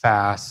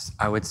 fast,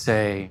 I would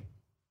say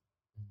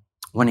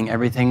wanting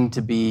everything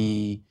to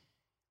be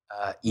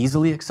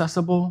easily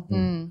accessible,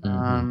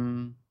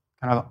 kind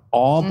of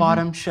all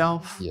bottom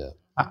shelf. Yeah,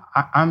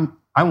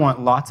 I want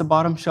lots of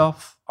bottom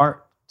shelf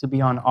art to be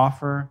on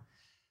offer,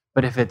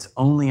 but if it's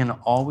only an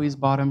always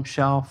bottom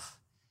shelf,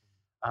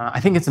 I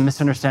think it's a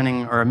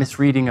misunderstanding or a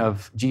misreading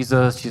of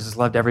Jesus. Jesus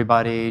loved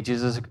everybody.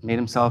 Jesus made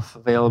himself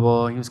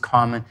available. He was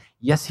common.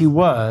 Yes, he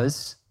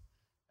was,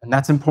 and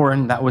that's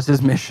important. That was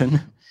his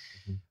mission.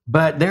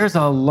 But there's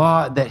a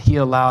lot that he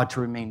allowed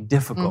to remain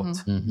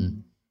difficult,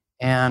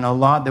 and a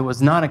lot that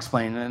was not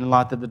explained, and a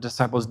lot that the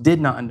disciples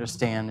did not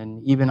understand,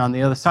 and even on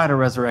the other side of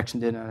resurrection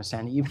didn't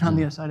understand, even on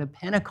the other side of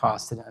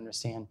Pentecost didn't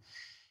understand.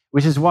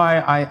 Which is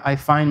why I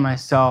find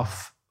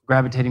myself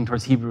gravitating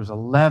towards Hebrews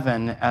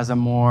 11 as a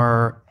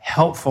more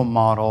helpful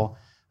model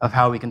of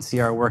how we can see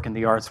our work in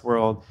the arts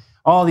world.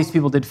 All these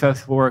people did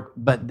faithful work,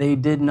 but they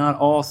did not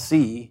all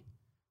see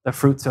the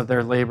fruits of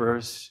their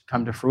labors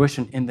come to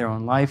fruition in their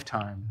own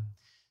lifetime.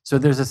 So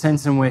there's a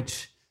sense in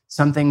which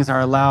some things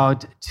are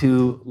allowed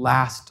to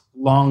last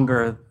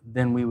longer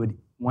than we would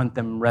want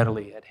them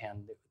readily at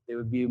hand. They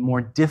would be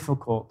more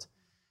difficult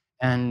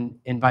and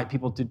invite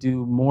people to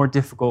do more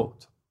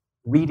difficult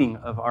reading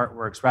of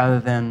artworks rather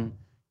than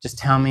just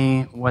tell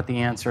me what the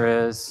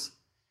answer is.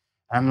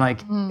 I'm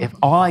like, if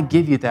all I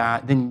give you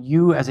that, then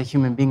you as a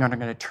human being are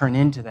going to turn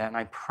into that. And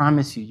I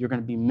promise you, you're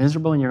going to be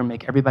miserable and you're going to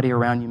make everybody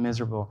around you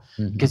miserable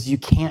because you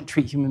can't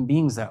treat human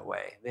beings that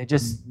way.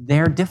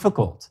 They're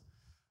difficult.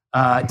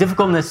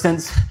 Difficult in the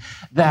sense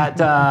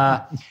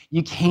that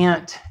you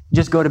can't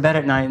just go to bed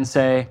at night and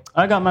say,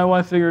 I got my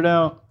wife figured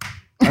out.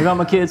 I got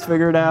my kids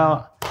figured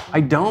out.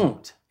 I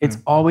don't. It's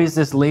always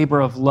this labor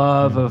of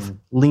love, of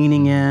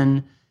leaning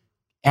in,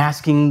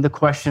 asking the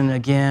question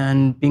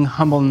again, being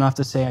humble enough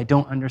to say, I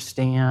don't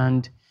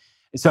understand.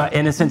 So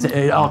in a sense,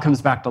 it all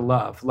comes back to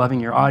love. Loving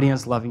your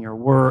audience, loving your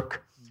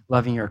work,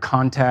 loving your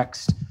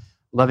context,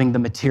 loving the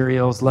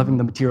materials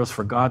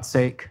for God's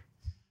sake,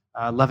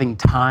 loving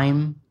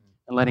time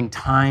and letting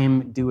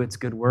time do its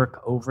good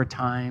work over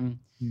time.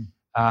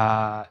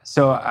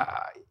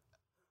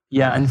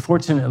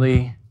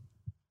 Unfortunately,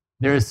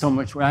 there is so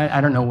much,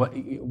 I don't know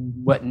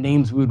what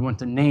names we would want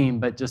to name,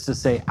 but just to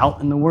say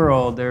out in the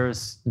world,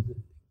 there's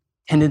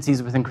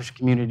tendencies within Christian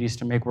communities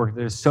to make work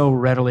that is so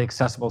readily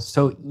accessible,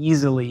 so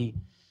easily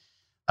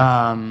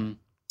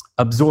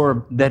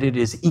absorbed that it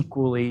is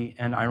equally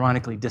and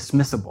ironically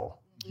dismissible.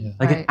 Yeah.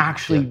 Like it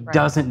actually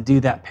doesn't do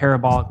that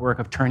parabolic work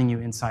of turning you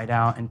inside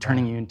out and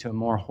turning you into a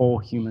more whole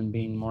human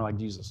being, more like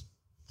Jesus,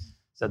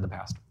 said the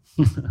pastor.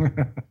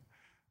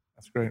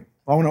 That's great.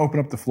 I want to open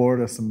up the floor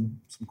to some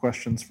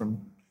questions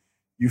from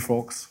you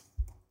folks,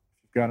 if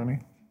you've got any,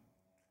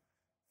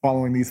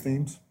 following these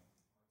themes.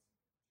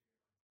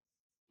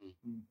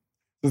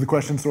 So the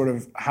question sort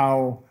of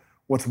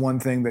what's one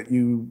thing that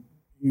you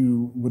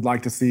would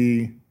like to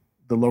see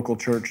the local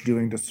church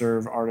doing to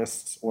serve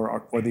artists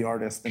or the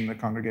artist in the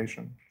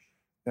congregation?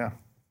 Yeah.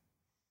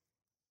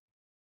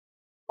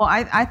 Well,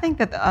 I think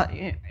that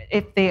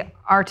if the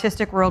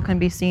artistic world can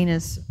be seen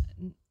as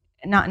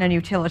not in a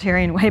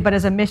utilitarian way, but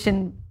as a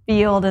mission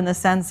field in the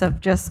sense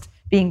of just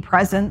being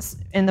present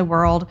in the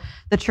world,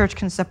 the church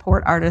can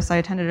support artists. I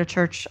attended a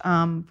church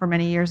for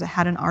many years that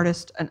had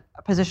a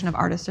position of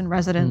artist in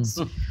residence,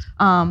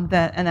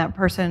 that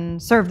person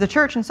served the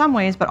church in some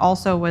ways, but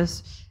also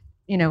was,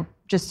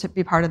 just to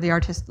be part of the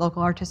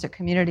local artistic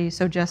community.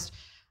 So just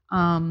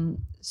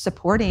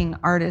supporting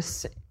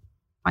artists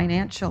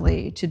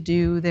financially to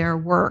do their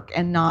work,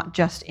 and not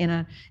just in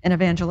an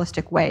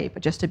evangelistic way,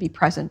 but just to be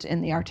present in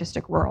the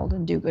artistic world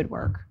and do good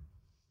work.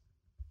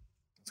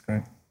 That's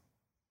great.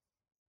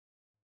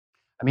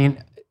 I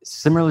mean,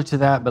 similar to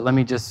that, but let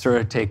me just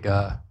sort of take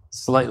a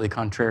slightly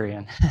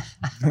contrarian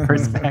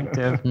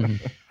perspective.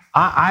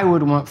 I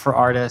would want for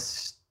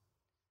artists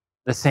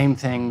the same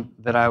thing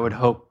that I would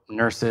hope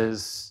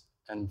nurses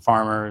and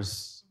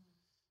farmers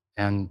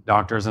and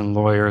doctors and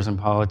lawyers and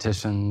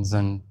politicians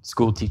and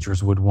school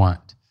teachers would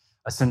want,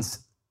 a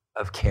sense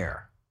of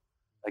care.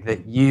 Like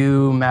that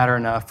you matter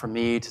enough for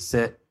me to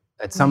sit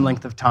at some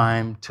length of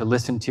time to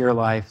listen to your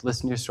life,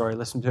 listen to your story,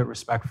 listen to it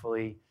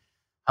respectfully,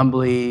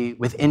 humbly,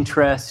 with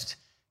interest.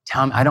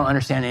 Tell me, I don't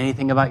understand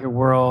anything about your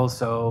world,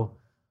 so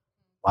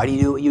why do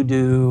you do what you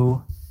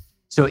do?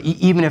 So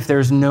even if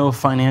there's no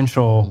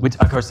financial, which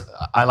of course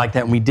I like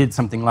that, and we did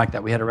something like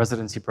that. We had a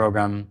residency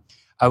program.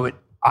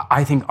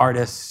 I think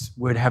artists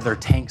would have their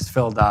tanks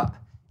filled up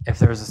if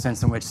there was a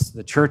sense in which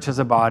the church as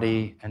a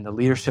body and the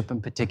leadership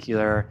in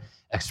particular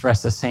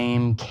express the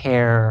same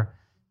care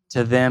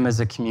to them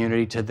as a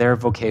community, to their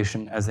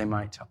vocation as they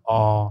might to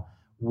all,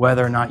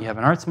 whether or not you have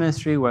an arts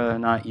ministry, whether or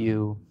not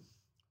you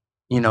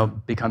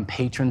become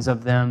patrons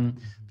of them.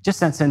 Just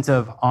that sense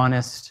of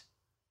honest,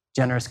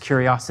 generous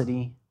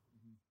curiosity.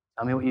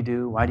 Tell me what you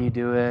do. Why do you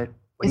do it?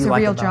 What it's do you a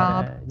like real about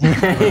job. It?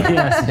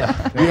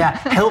 Yes. Yeah.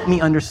 Help me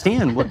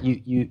understand what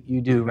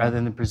you do rather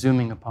than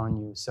presuming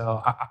upon you.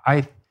 So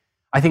I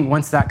think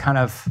once that kind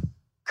of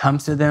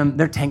comes to them,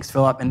 their tanks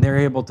fill up and they're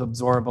able to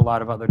absorb a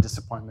lot of other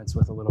disappointments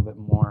with a little bit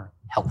more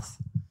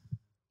health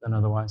than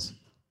otherwise.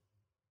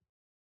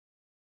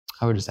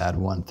 I would just add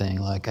one thing.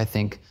 I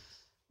think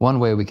one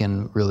way we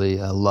can really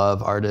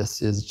love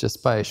artists is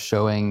just by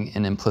showing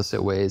in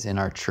implicit ways in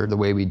our church, the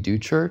way we do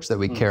church, that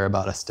we care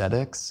about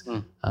aesthetics.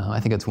 I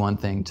think it's one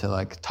thing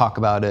to talk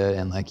about it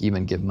and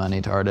even give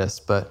money to artists,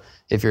 but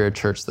if you're a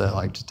church that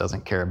just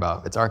doesn't care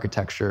about its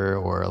architecture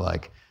or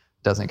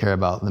doesn't care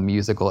about the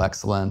musical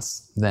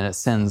excellence, then it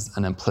sends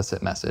an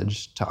implicit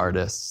message to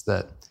artists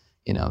that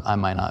I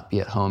might not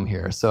be at home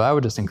here. So I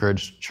would just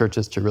encourage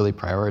churches to really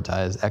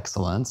prioritize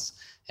excellence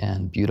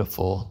and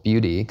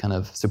beauty, kind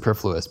of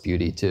superfluous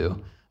beauty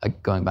too,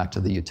 going back to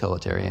the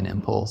utilitarian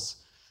impulse.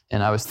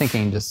 And I was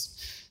thinking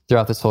just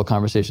throughout this whole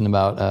conversation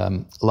about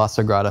La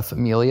Sagrada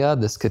Familia,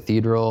 this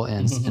cathedral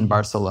in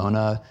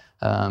Barcelona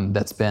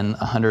that's been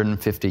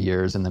 150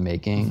 years in the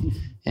making.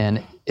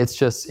 And it's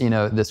just,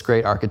 this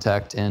great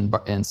architect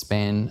in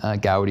Spain,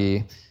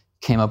 Gaudi,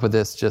 came up with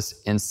this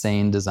just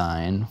insane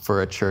design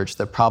for a church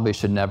that probably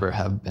should never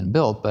have been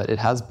built, but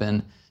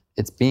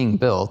it's being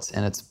built,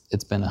 and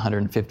it's been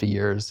 150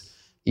 years.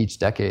 Each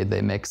decade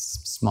they make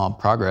small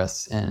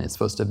progress, and it's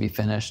supposed to be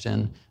finished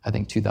in, I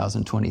think,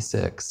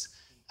 2026,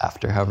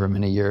 after however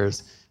many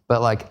years.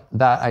 But like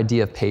that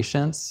idea of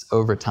patience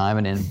over time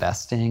and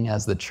investing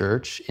as the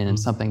church in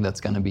something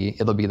that's going to be,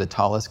 it'll be the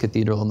tallest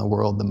cathedral in the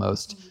world, the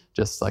most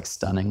just like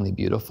stunningly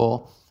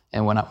beautiful.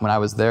 And when I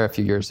was there a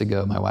few years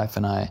ago, my wife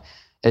and I,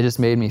 it just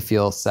made me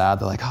feel sad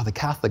that like, oh, the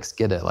Catholics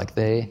get it. Like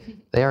they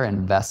are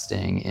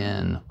investing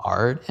in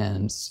art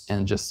and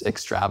just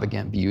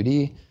extravagant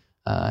beauty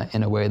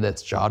in a way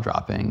that's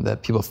jaw-dropping,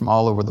 that people from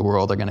all over the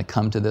world are going to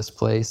come to this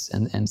place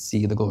and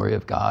see the glory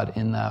of God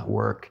in that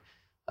work.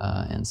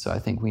 And so I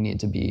think we need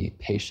to be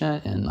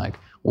patient and like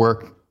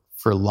work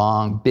for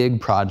long,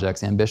 big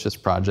projects, ambitious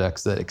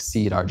projects that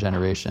exceed our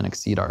generation,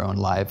 exceed our own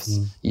lives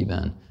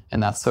even.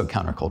 And that's so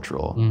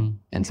countercultural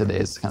in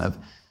today's kind of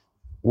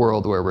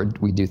world where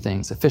we do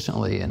things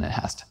efficiently, and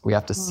we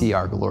have to see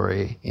our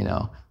glory, you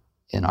know,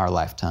 in our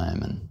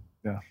lifetime. And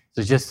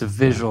so just to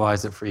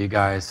visualize it for you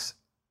guys,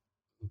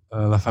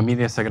 La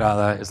Familia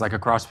Sagrada is like a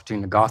cross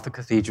between the Gothic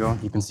Cathedral,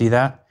 you can see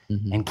that,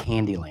 and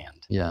Candyland.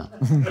 Yeah.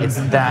 It's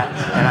that,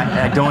 and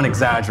I don't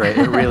exaggerate,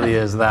 it really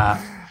is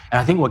that. And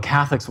I think what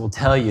Catholics will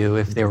tell you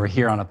if they were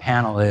here on a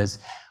panel is,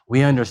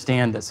 we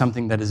understand that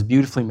something that is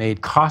beautifully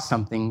made costs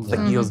something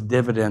that yields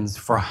dividends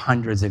for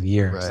hundreds of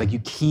years. Right. Like you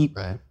keep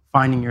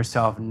finding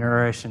yourself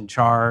nourished and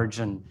charged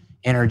and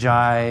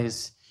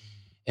energized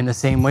in the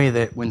same way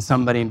that when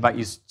somebody invites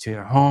you to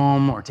their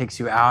home or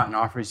takes you out and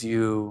offers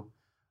you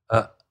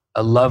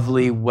a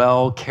lovely,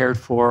 well cared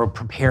for,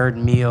 prepared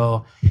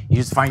meal, you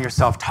just find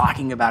yourself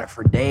talking about it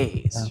for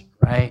days,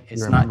 right?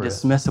 It's not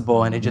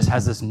dismissible, and it just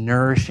has this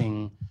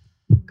nourishing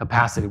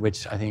capacity,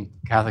 which I think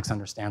Catholics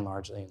understand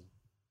largely.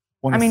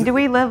 I mean, do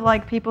we live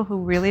like people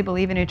who really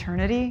believe in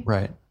eternity?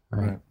 Right.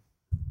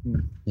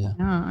 Yeah.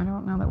 No, I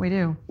don't know that we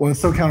do. Well, it's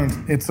so counter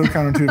to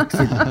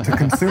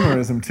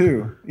consumerism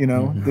too. You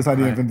know, this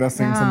idea of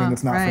investing in something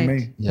that's not for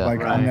me. Yeah.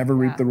 Like I'll never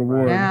reap the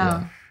reward.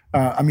 Yeah.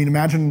 I mean,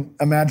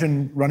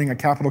 imagine running a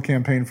capital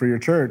campaign for your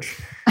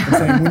church and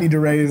saying we need to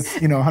raise,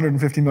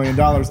 $150 million,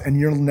 and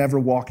you'll never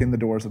walk in the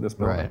doors of this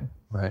building.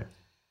 Right.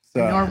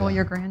 So, Nor will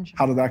your grandchildren.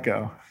 How did that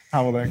go?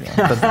 How will that go?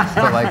 But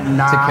like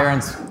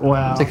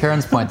to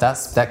Karen's point,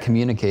 that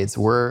communicates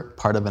we're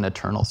part of an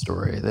eternal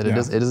story. That it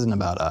isn't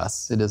about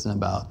us. It isn't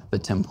about the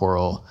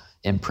temporal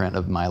imprint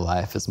of my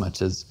life as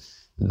much as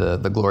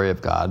the glory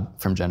of God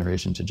from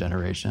generation to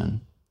generation.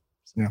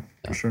 Yeah,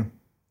 for sure.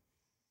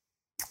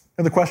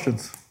 Other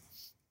questions?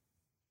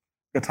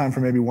 Got time for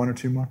maybe one or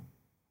two more?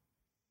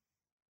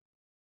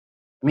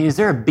 I mean, is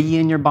there a bee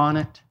in your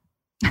bonnet?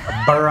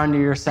 A burr under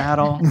your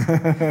saddle?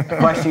 A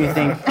question you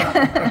think,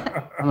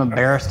 I'm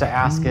embarrassed to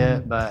ask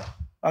it, but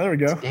there we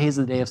go. Today's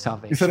the day of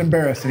salvation. You said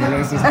embarrassed, and you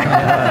raised his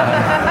hand.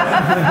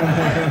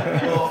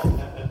 Well,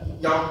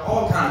 y'all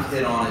all kind of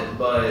hit on it,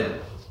 but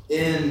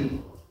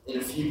in a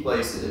few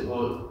places,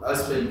 well,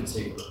 us in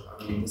particular,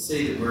 I mean, the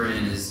city that we're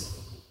in is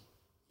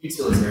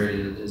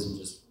utilitarianism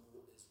just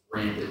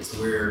rampant, to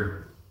where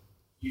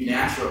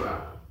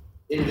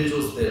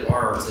individuals that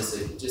are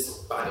artistic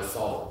just by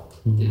default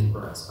get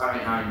depressed.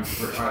 I mean,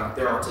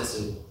 their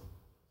artistic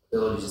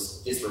ability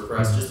just gets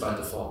repressed just by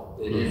default.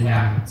 It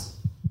happens.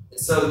 And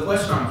so the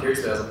question I'm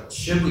curious about is, like,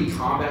 should we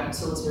combat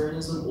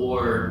utilitarianism,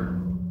 or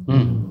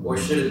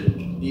should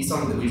it be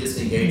something that we just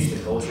engage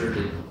the culture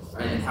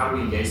and how do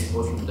we engage the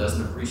culture that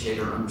doesn't appreciate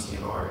or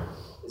understand art?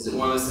 Is it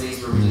one of those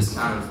things where we just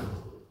kind of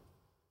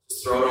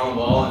just throw it on the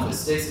wall, and if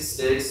it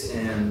sticks,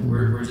 and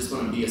we're just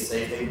going to be a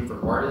safe haven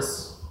for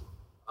artists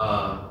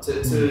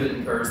to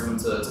encourage them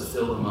to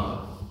fill them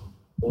up?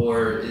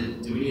 Or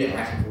do we need to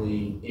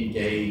actively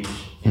engage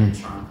and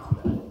try and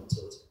combat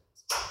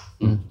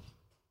utilitarianism?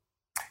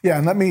 Yeah,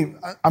 and I'm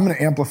going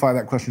to amplify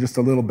that question just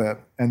a little bit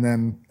and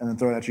then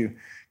throw it at you.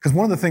 Because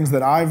one of the things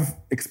that I've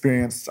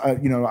experienced,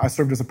 I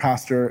served as a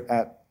pastor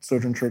at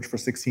Sojourn Church for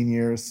 16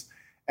 years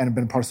and have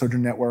been part of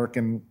Sojourn Network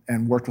and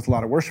worked with a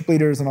lot of worship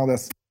leaders and all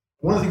this.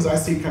 One of the things I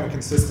see kind of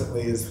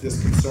consistently is this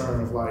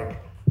concern of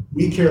like,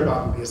 we care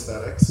about the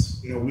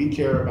aesthetics, we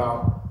care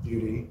about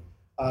beauty.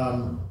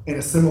 In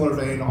a similar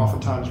vein,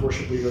 oftentimes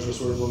worship leaders are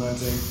sort of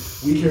lamenting,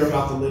 we care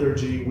about the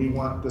liturgy, we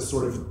want this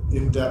sort of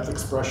in-depth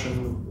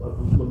expression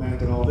of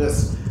lament and all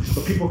this.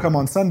 But people come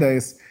on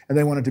Sundays and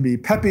they want it to be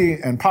peppy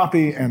and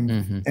poppy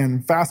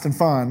and fast and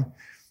fun.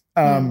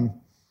 And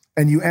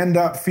you end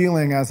up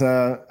feeling as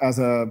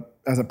a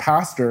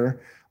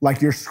pastor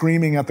like you're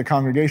screaming at the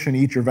congregation,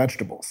 eat your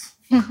vegetables,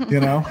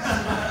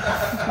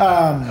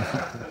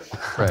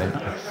 Right.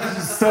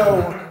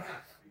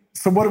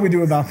 So what do we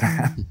do about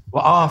that?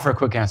 Well, I'll offer a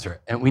quick answer.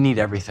 And we need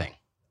everything.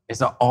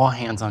 It's all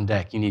hands on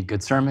deck. You need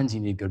good sermons.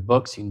 You need good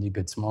books. You need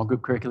good small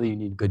group curricula. You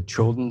need good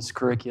children's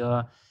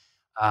curricula.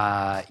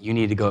 You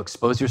need to go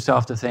expose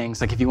yourself to things.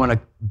 Like if you want to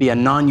be a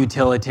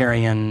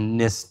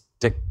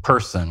non-utilitarianistic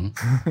person,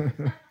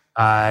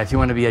 if you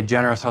want to be a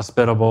generous,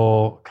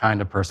 hospitable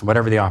kind of person,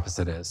 whatever the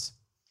opposite is,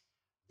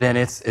 then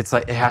it's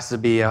like it has to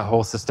be a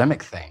whole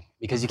systemic thing.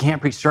 Because you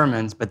can't preach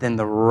sermons, but then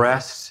the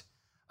rest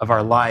of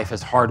our life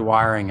is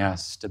hardwiring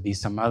us to be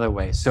some other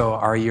way. So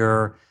are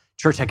your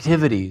church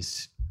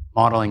activities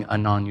modeling a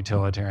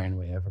non-utilitarian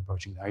way of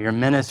approaching that? Are your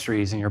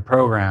ministries and your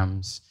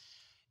programs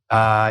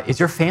is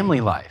your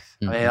family life.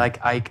 I mean, like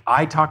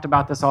I talked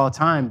about this all the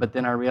time, but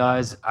then I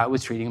realized I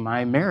was treating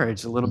my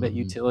marriage a little bit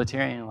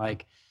utilitarian.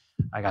 Like,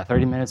 I got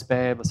 30 minutes,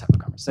 babe. Let's have a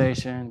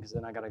conversation, because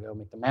then I got to go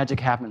make the magic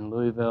happen in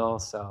Louisville.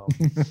 So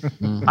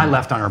I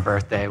left on her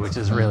birthday, which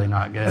is really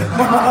not good.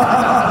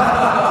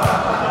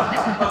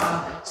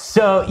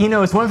 So,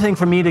 it's one thing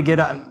for me to get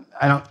up.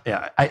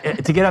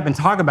 To get up and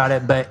talk about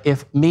it. But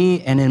if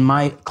me and in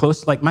my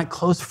close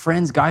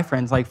friends, guy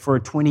friends, like for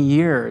 20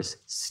 years,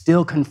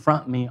 still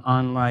confront me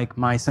on like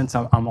my sense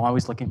of I'm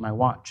always looking at my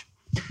watch.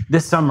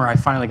 This summer, I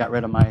finally got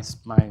rid of my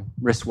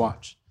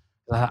wristwatch.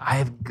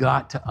 I've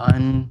got to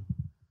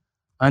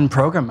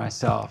unprogram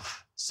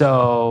myself.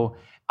 So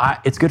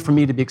it's good for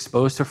me to be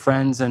exposed to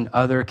friends and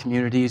other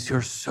communities who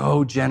are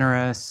so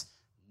generous,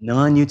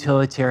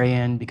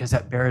 non-utilitarian, because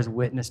that bears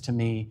witness to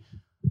me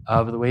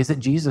of the ways that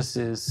Jesus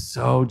is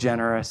so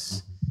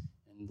generous.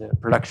 And the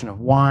production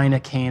of wine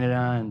at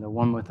Cana and the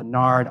one with the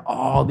nard,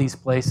 all these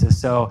places.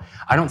 So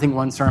I don't think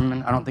one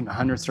sermon, I don't think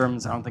 100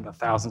 sermons, I don't think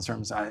 1,000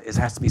 sermons. It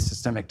has to be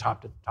systemic,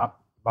 top to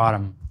top,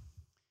 bottom.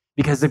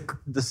 Because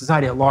the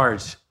society at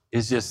large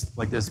is just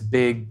like this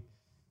big,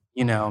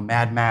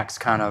 Mad Max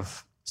kind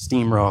of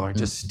steamroller,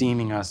 just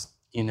steaming us,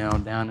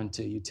 down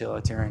into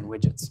utilitarian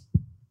widgets.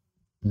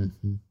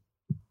 Mm-hmm.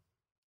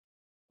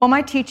 Well,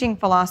 my teaching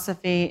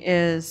philosophy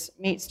is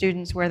meet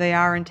students where they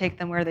are and take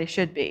them where they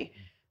should be.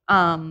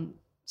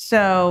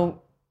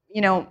 So,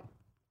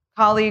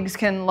 colleagues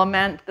can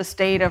lament the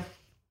state of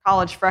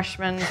college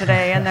freshmen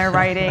today and their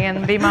writing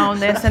and bemoan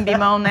this and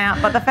bemoan that.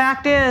 But the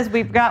fact is,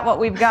 we've got what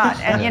we've got.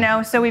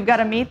 And, so we've got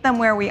to meet them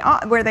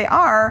where they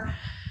are,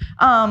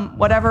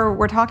 whatever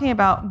we're talking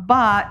about,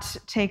 but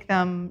take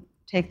them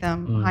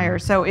higher.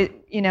 So,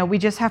 we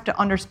just have to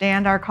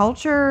understand our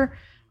culture,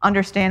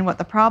 understand what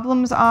the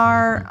problems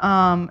are,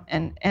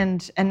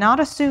 and not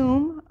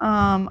assume.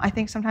 I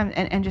think sometimes,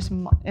 and just,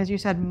 as you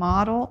said,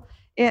 model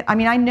it. I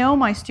mean, I know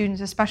my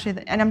students, especially,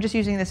 and I'm just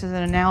using this as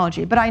an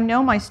analogy, but I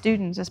know my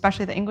students,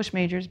 especially the English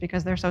majors,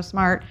 because they're so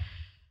smart,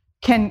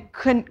 can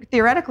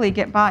theoretically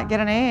get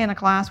an A in a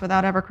class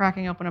without ever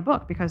cracking open a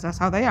book, because that's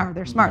how they are.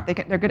 They're smart.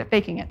 They're good at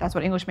faking it. That's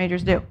what English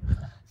majors do.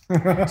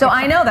 So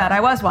I know that. I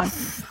was one.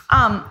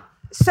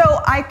 So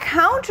I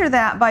counter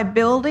that by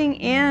building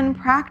in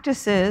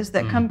practices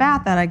that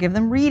combat that. I give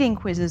them reading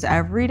quizzes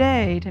every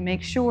day to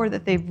make sure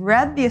that they've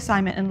read the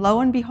assignment. And lo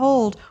and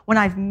behold, when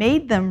I've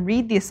made them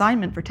read the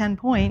assignment for 10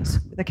 points,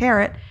 the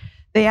carrot,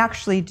 they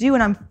actually do.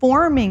 And I'm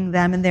forming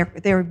them, and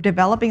they're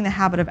developing the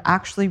habit of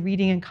actually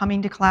reading and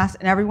coming to class,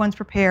 and everyone's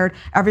prepared,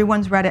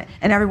 everyone's read it,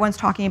 and everyone's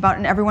talking about it,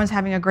 and everyone's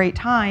having a great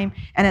time.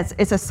 And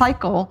it's a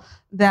cycle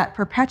that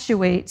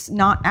perpetuates,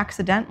 not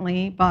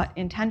accidentally, but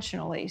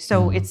intentionally.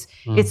 So it's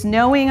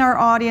knowing our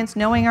audience,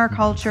 knowing our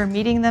culture,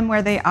 meeting them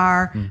where they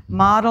are,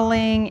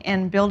 modeling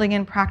and building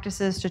in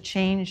practices to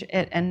change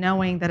it, and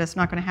knowing that it's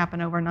not going to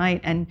happen overnight,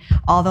 and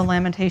all the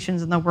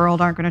lamentations in the world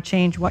aren't going to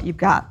change what you've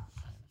got.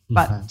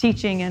 But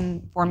teaching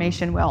and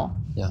formation will,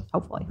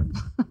 hopefully.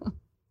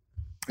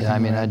 Yeah, I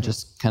mean, I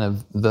just kind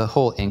of, the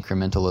whole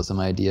incrementalism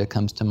idea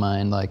comes to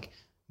mind. Like,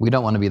 we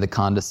don't want to be the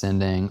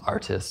condescending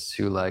artists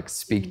who like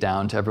speak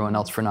down to everyone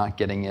else for not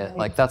getting it.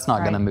 Like, that's not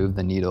going to move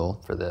the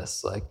needle for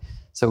this. Like,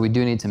 so we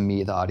do need to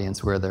meet the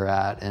audience where they're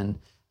at. And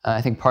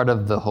I think part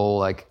of the whole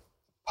like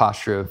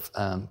posture of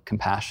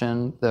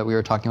compassion that we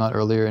were talking about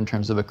earlier in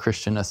terms of a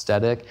Christian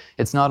aesthetic,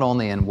 it's not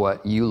only in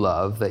what you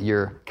love that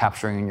you're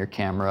capturing in your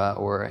camera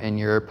or in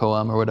your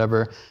poem or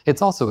whatever,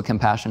 it's also a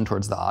compassion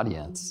towards the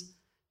audience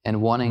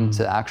and wanting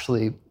to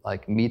actually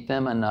like meet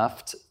them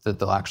enough that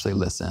they'll actually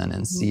listen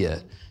and see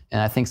it. And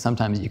I think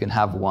sometimes you can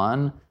have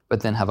one, but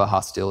then have a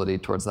hostility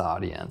towards the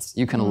audience.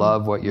 You can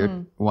love what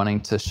you're wanting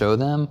to show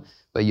them,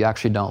 but you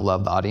actually don't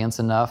love the audience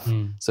enough.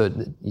 So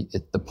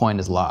the point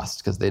is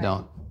lost because they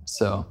don't.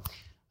 So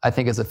I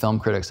think as a film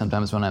critic,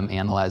 sometimes when I'm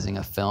analyzing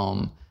a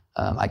film,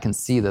 I can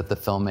see that the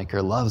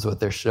filmmaker loves what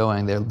they're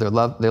showing. They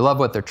love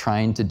what they're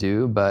trying to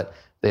do, but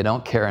they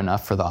don't care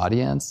enough for the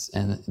audience,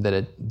 and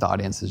that the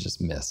audience is just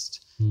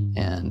missed.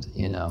 And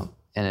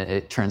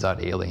it turns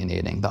out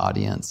alienating the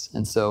audience.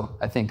 And so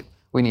I think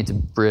we need to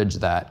bridge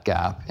that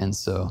gap. And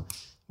so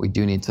we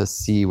do need to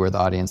see where the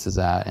audience is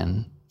at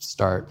and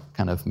start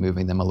kind of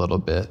moving them a little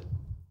bit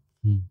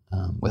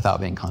without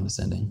being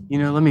condescending.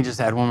 Let me just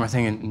add one more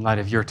thing in light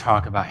of your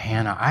talk about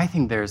Hannah. I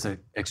think there's an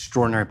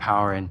extraordinary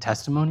power in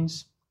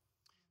testimonies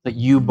that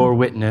you bore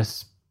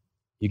witness.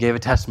 You gave a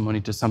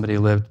testimony to somebody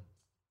who lived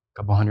a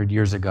couple hundred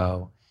years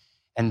ago.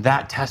 And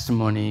that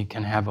testimony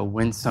can have a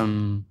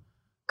winsome,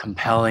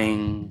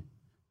 compelling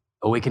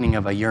awakening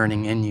of a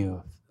yearning in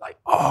you. Like,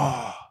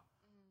 oh,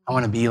 I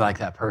want to be like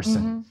that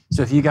person.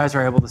 So if you guys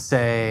are able to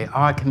say,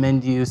 oh, I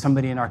commend you,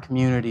 somebody in our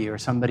community or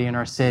somebody in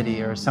our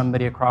city or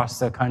somebody across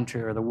the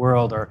country or the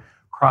world or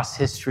across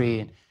history,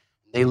 and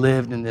they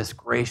lived in this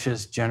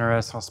gracious,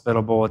 generous,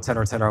 hospitable, et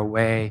cetera,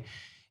 way.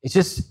 It's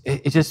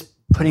just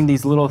putting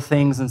these little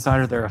things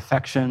inside of their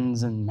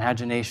affections and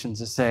imaginations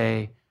to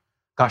say,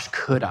 gosh,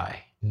 could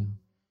I?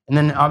 And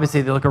then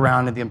obviously they look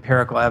around at the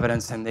empirical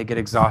evidence and they get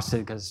exhausted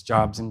because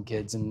jobs and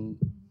kids and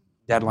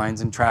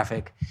deadlines and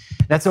traffic.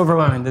 That's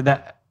overwhelming.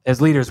 That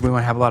as leaders, we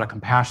want to have a lot of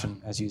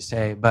compassion, as you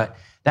say, but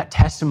that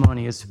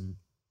testimony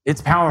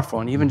it's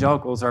powerful, and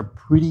evangelicals are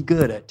pretty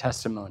good at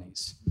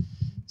testimonies.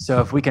 So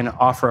if we can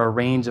offer a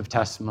range of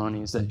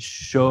testimonies that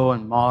show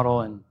and model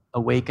and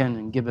awaken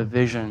and give a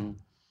vision,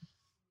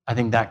 I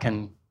think that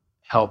can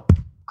help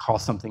call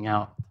something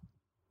out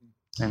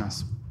in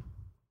us.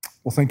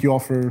 Well, thank you all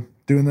for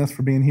doing this,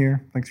 for being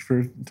here. Thanks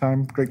for your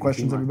time. Great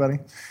questions, everybody.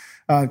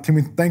 Can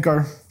we thank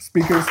our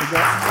speakers?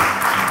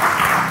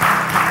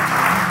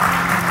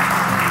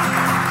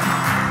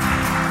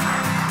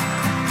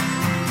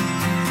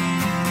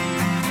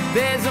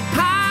 There's a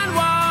pine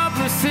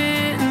warbler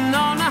sitting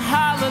on a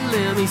hollow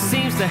limb. He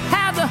seems to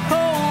have the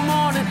whole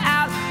morning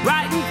out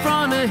right in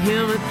front of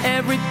him. And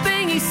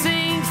everything he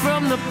sings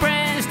from the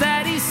branch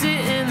that he's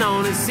sitting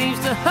on, it seems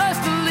to hush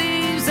the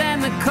leaves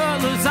and the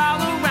colors all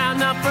around.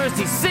 Now first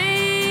he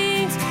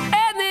sings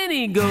and then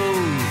he goes,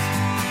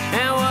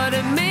 and what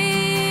it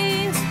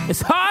means,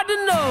 it's hard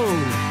to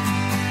know.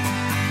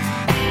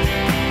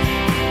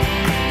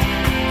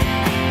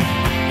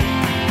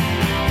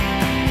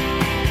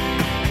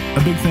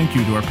 A big thank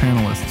you to our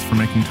panelists for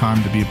making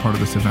time to be a part of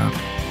this event.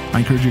 I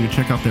encourage you to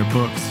check out their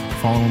books,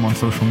 follow them on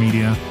social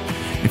media.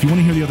 If you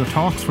want to hear the other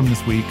talks from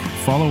this week,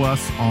 follow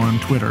us on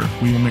Twitter.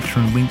 We will make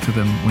sure and link to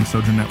them when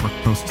Sojourn Network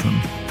posts them.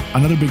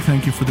 Another big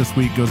thank you for this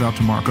week goes out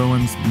to Mark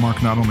Owens.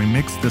 Mark not only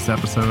mixed this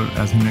episode,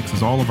 as he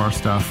mixes all of our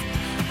stuff,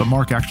 but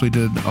Mark actually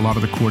did a lot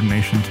of the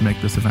coordination to make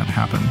this event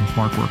happen.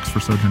 Mark works for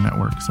Sojourn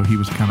Network, so he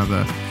was kind of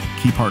the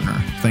key partner.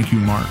 Thank you,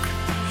 Mark.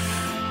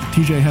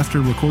 TJ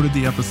Hester recorded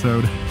the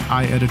episode.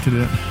 I edited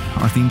it.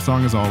 Our theme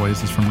song, as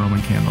always, is from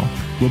Roman Candle.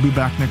 We'll be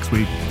back next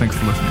week. Thanks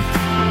for listening.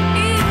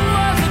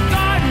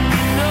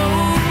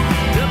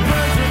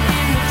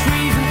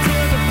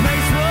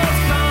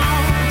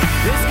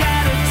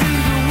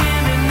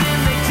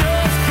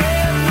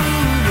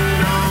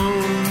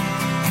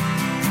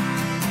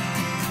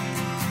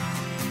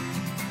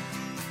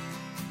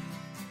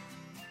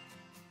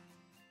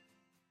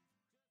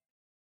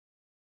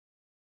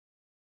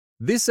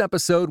 This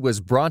episode was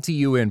brought to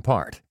you in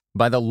part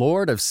by the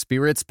Lord of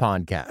Spirits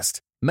podcast.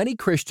 Many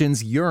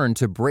Christians yearn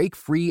to break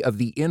free of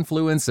the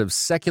influence of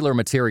secular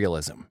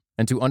materialism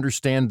and to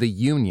understand the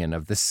union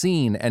of the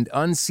seen and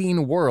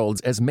unseen worlds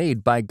as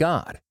made by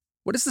God.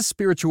 What is the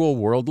spiritual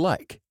world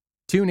like?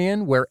 Tune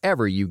in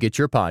wherever you get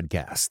your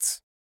podcasts.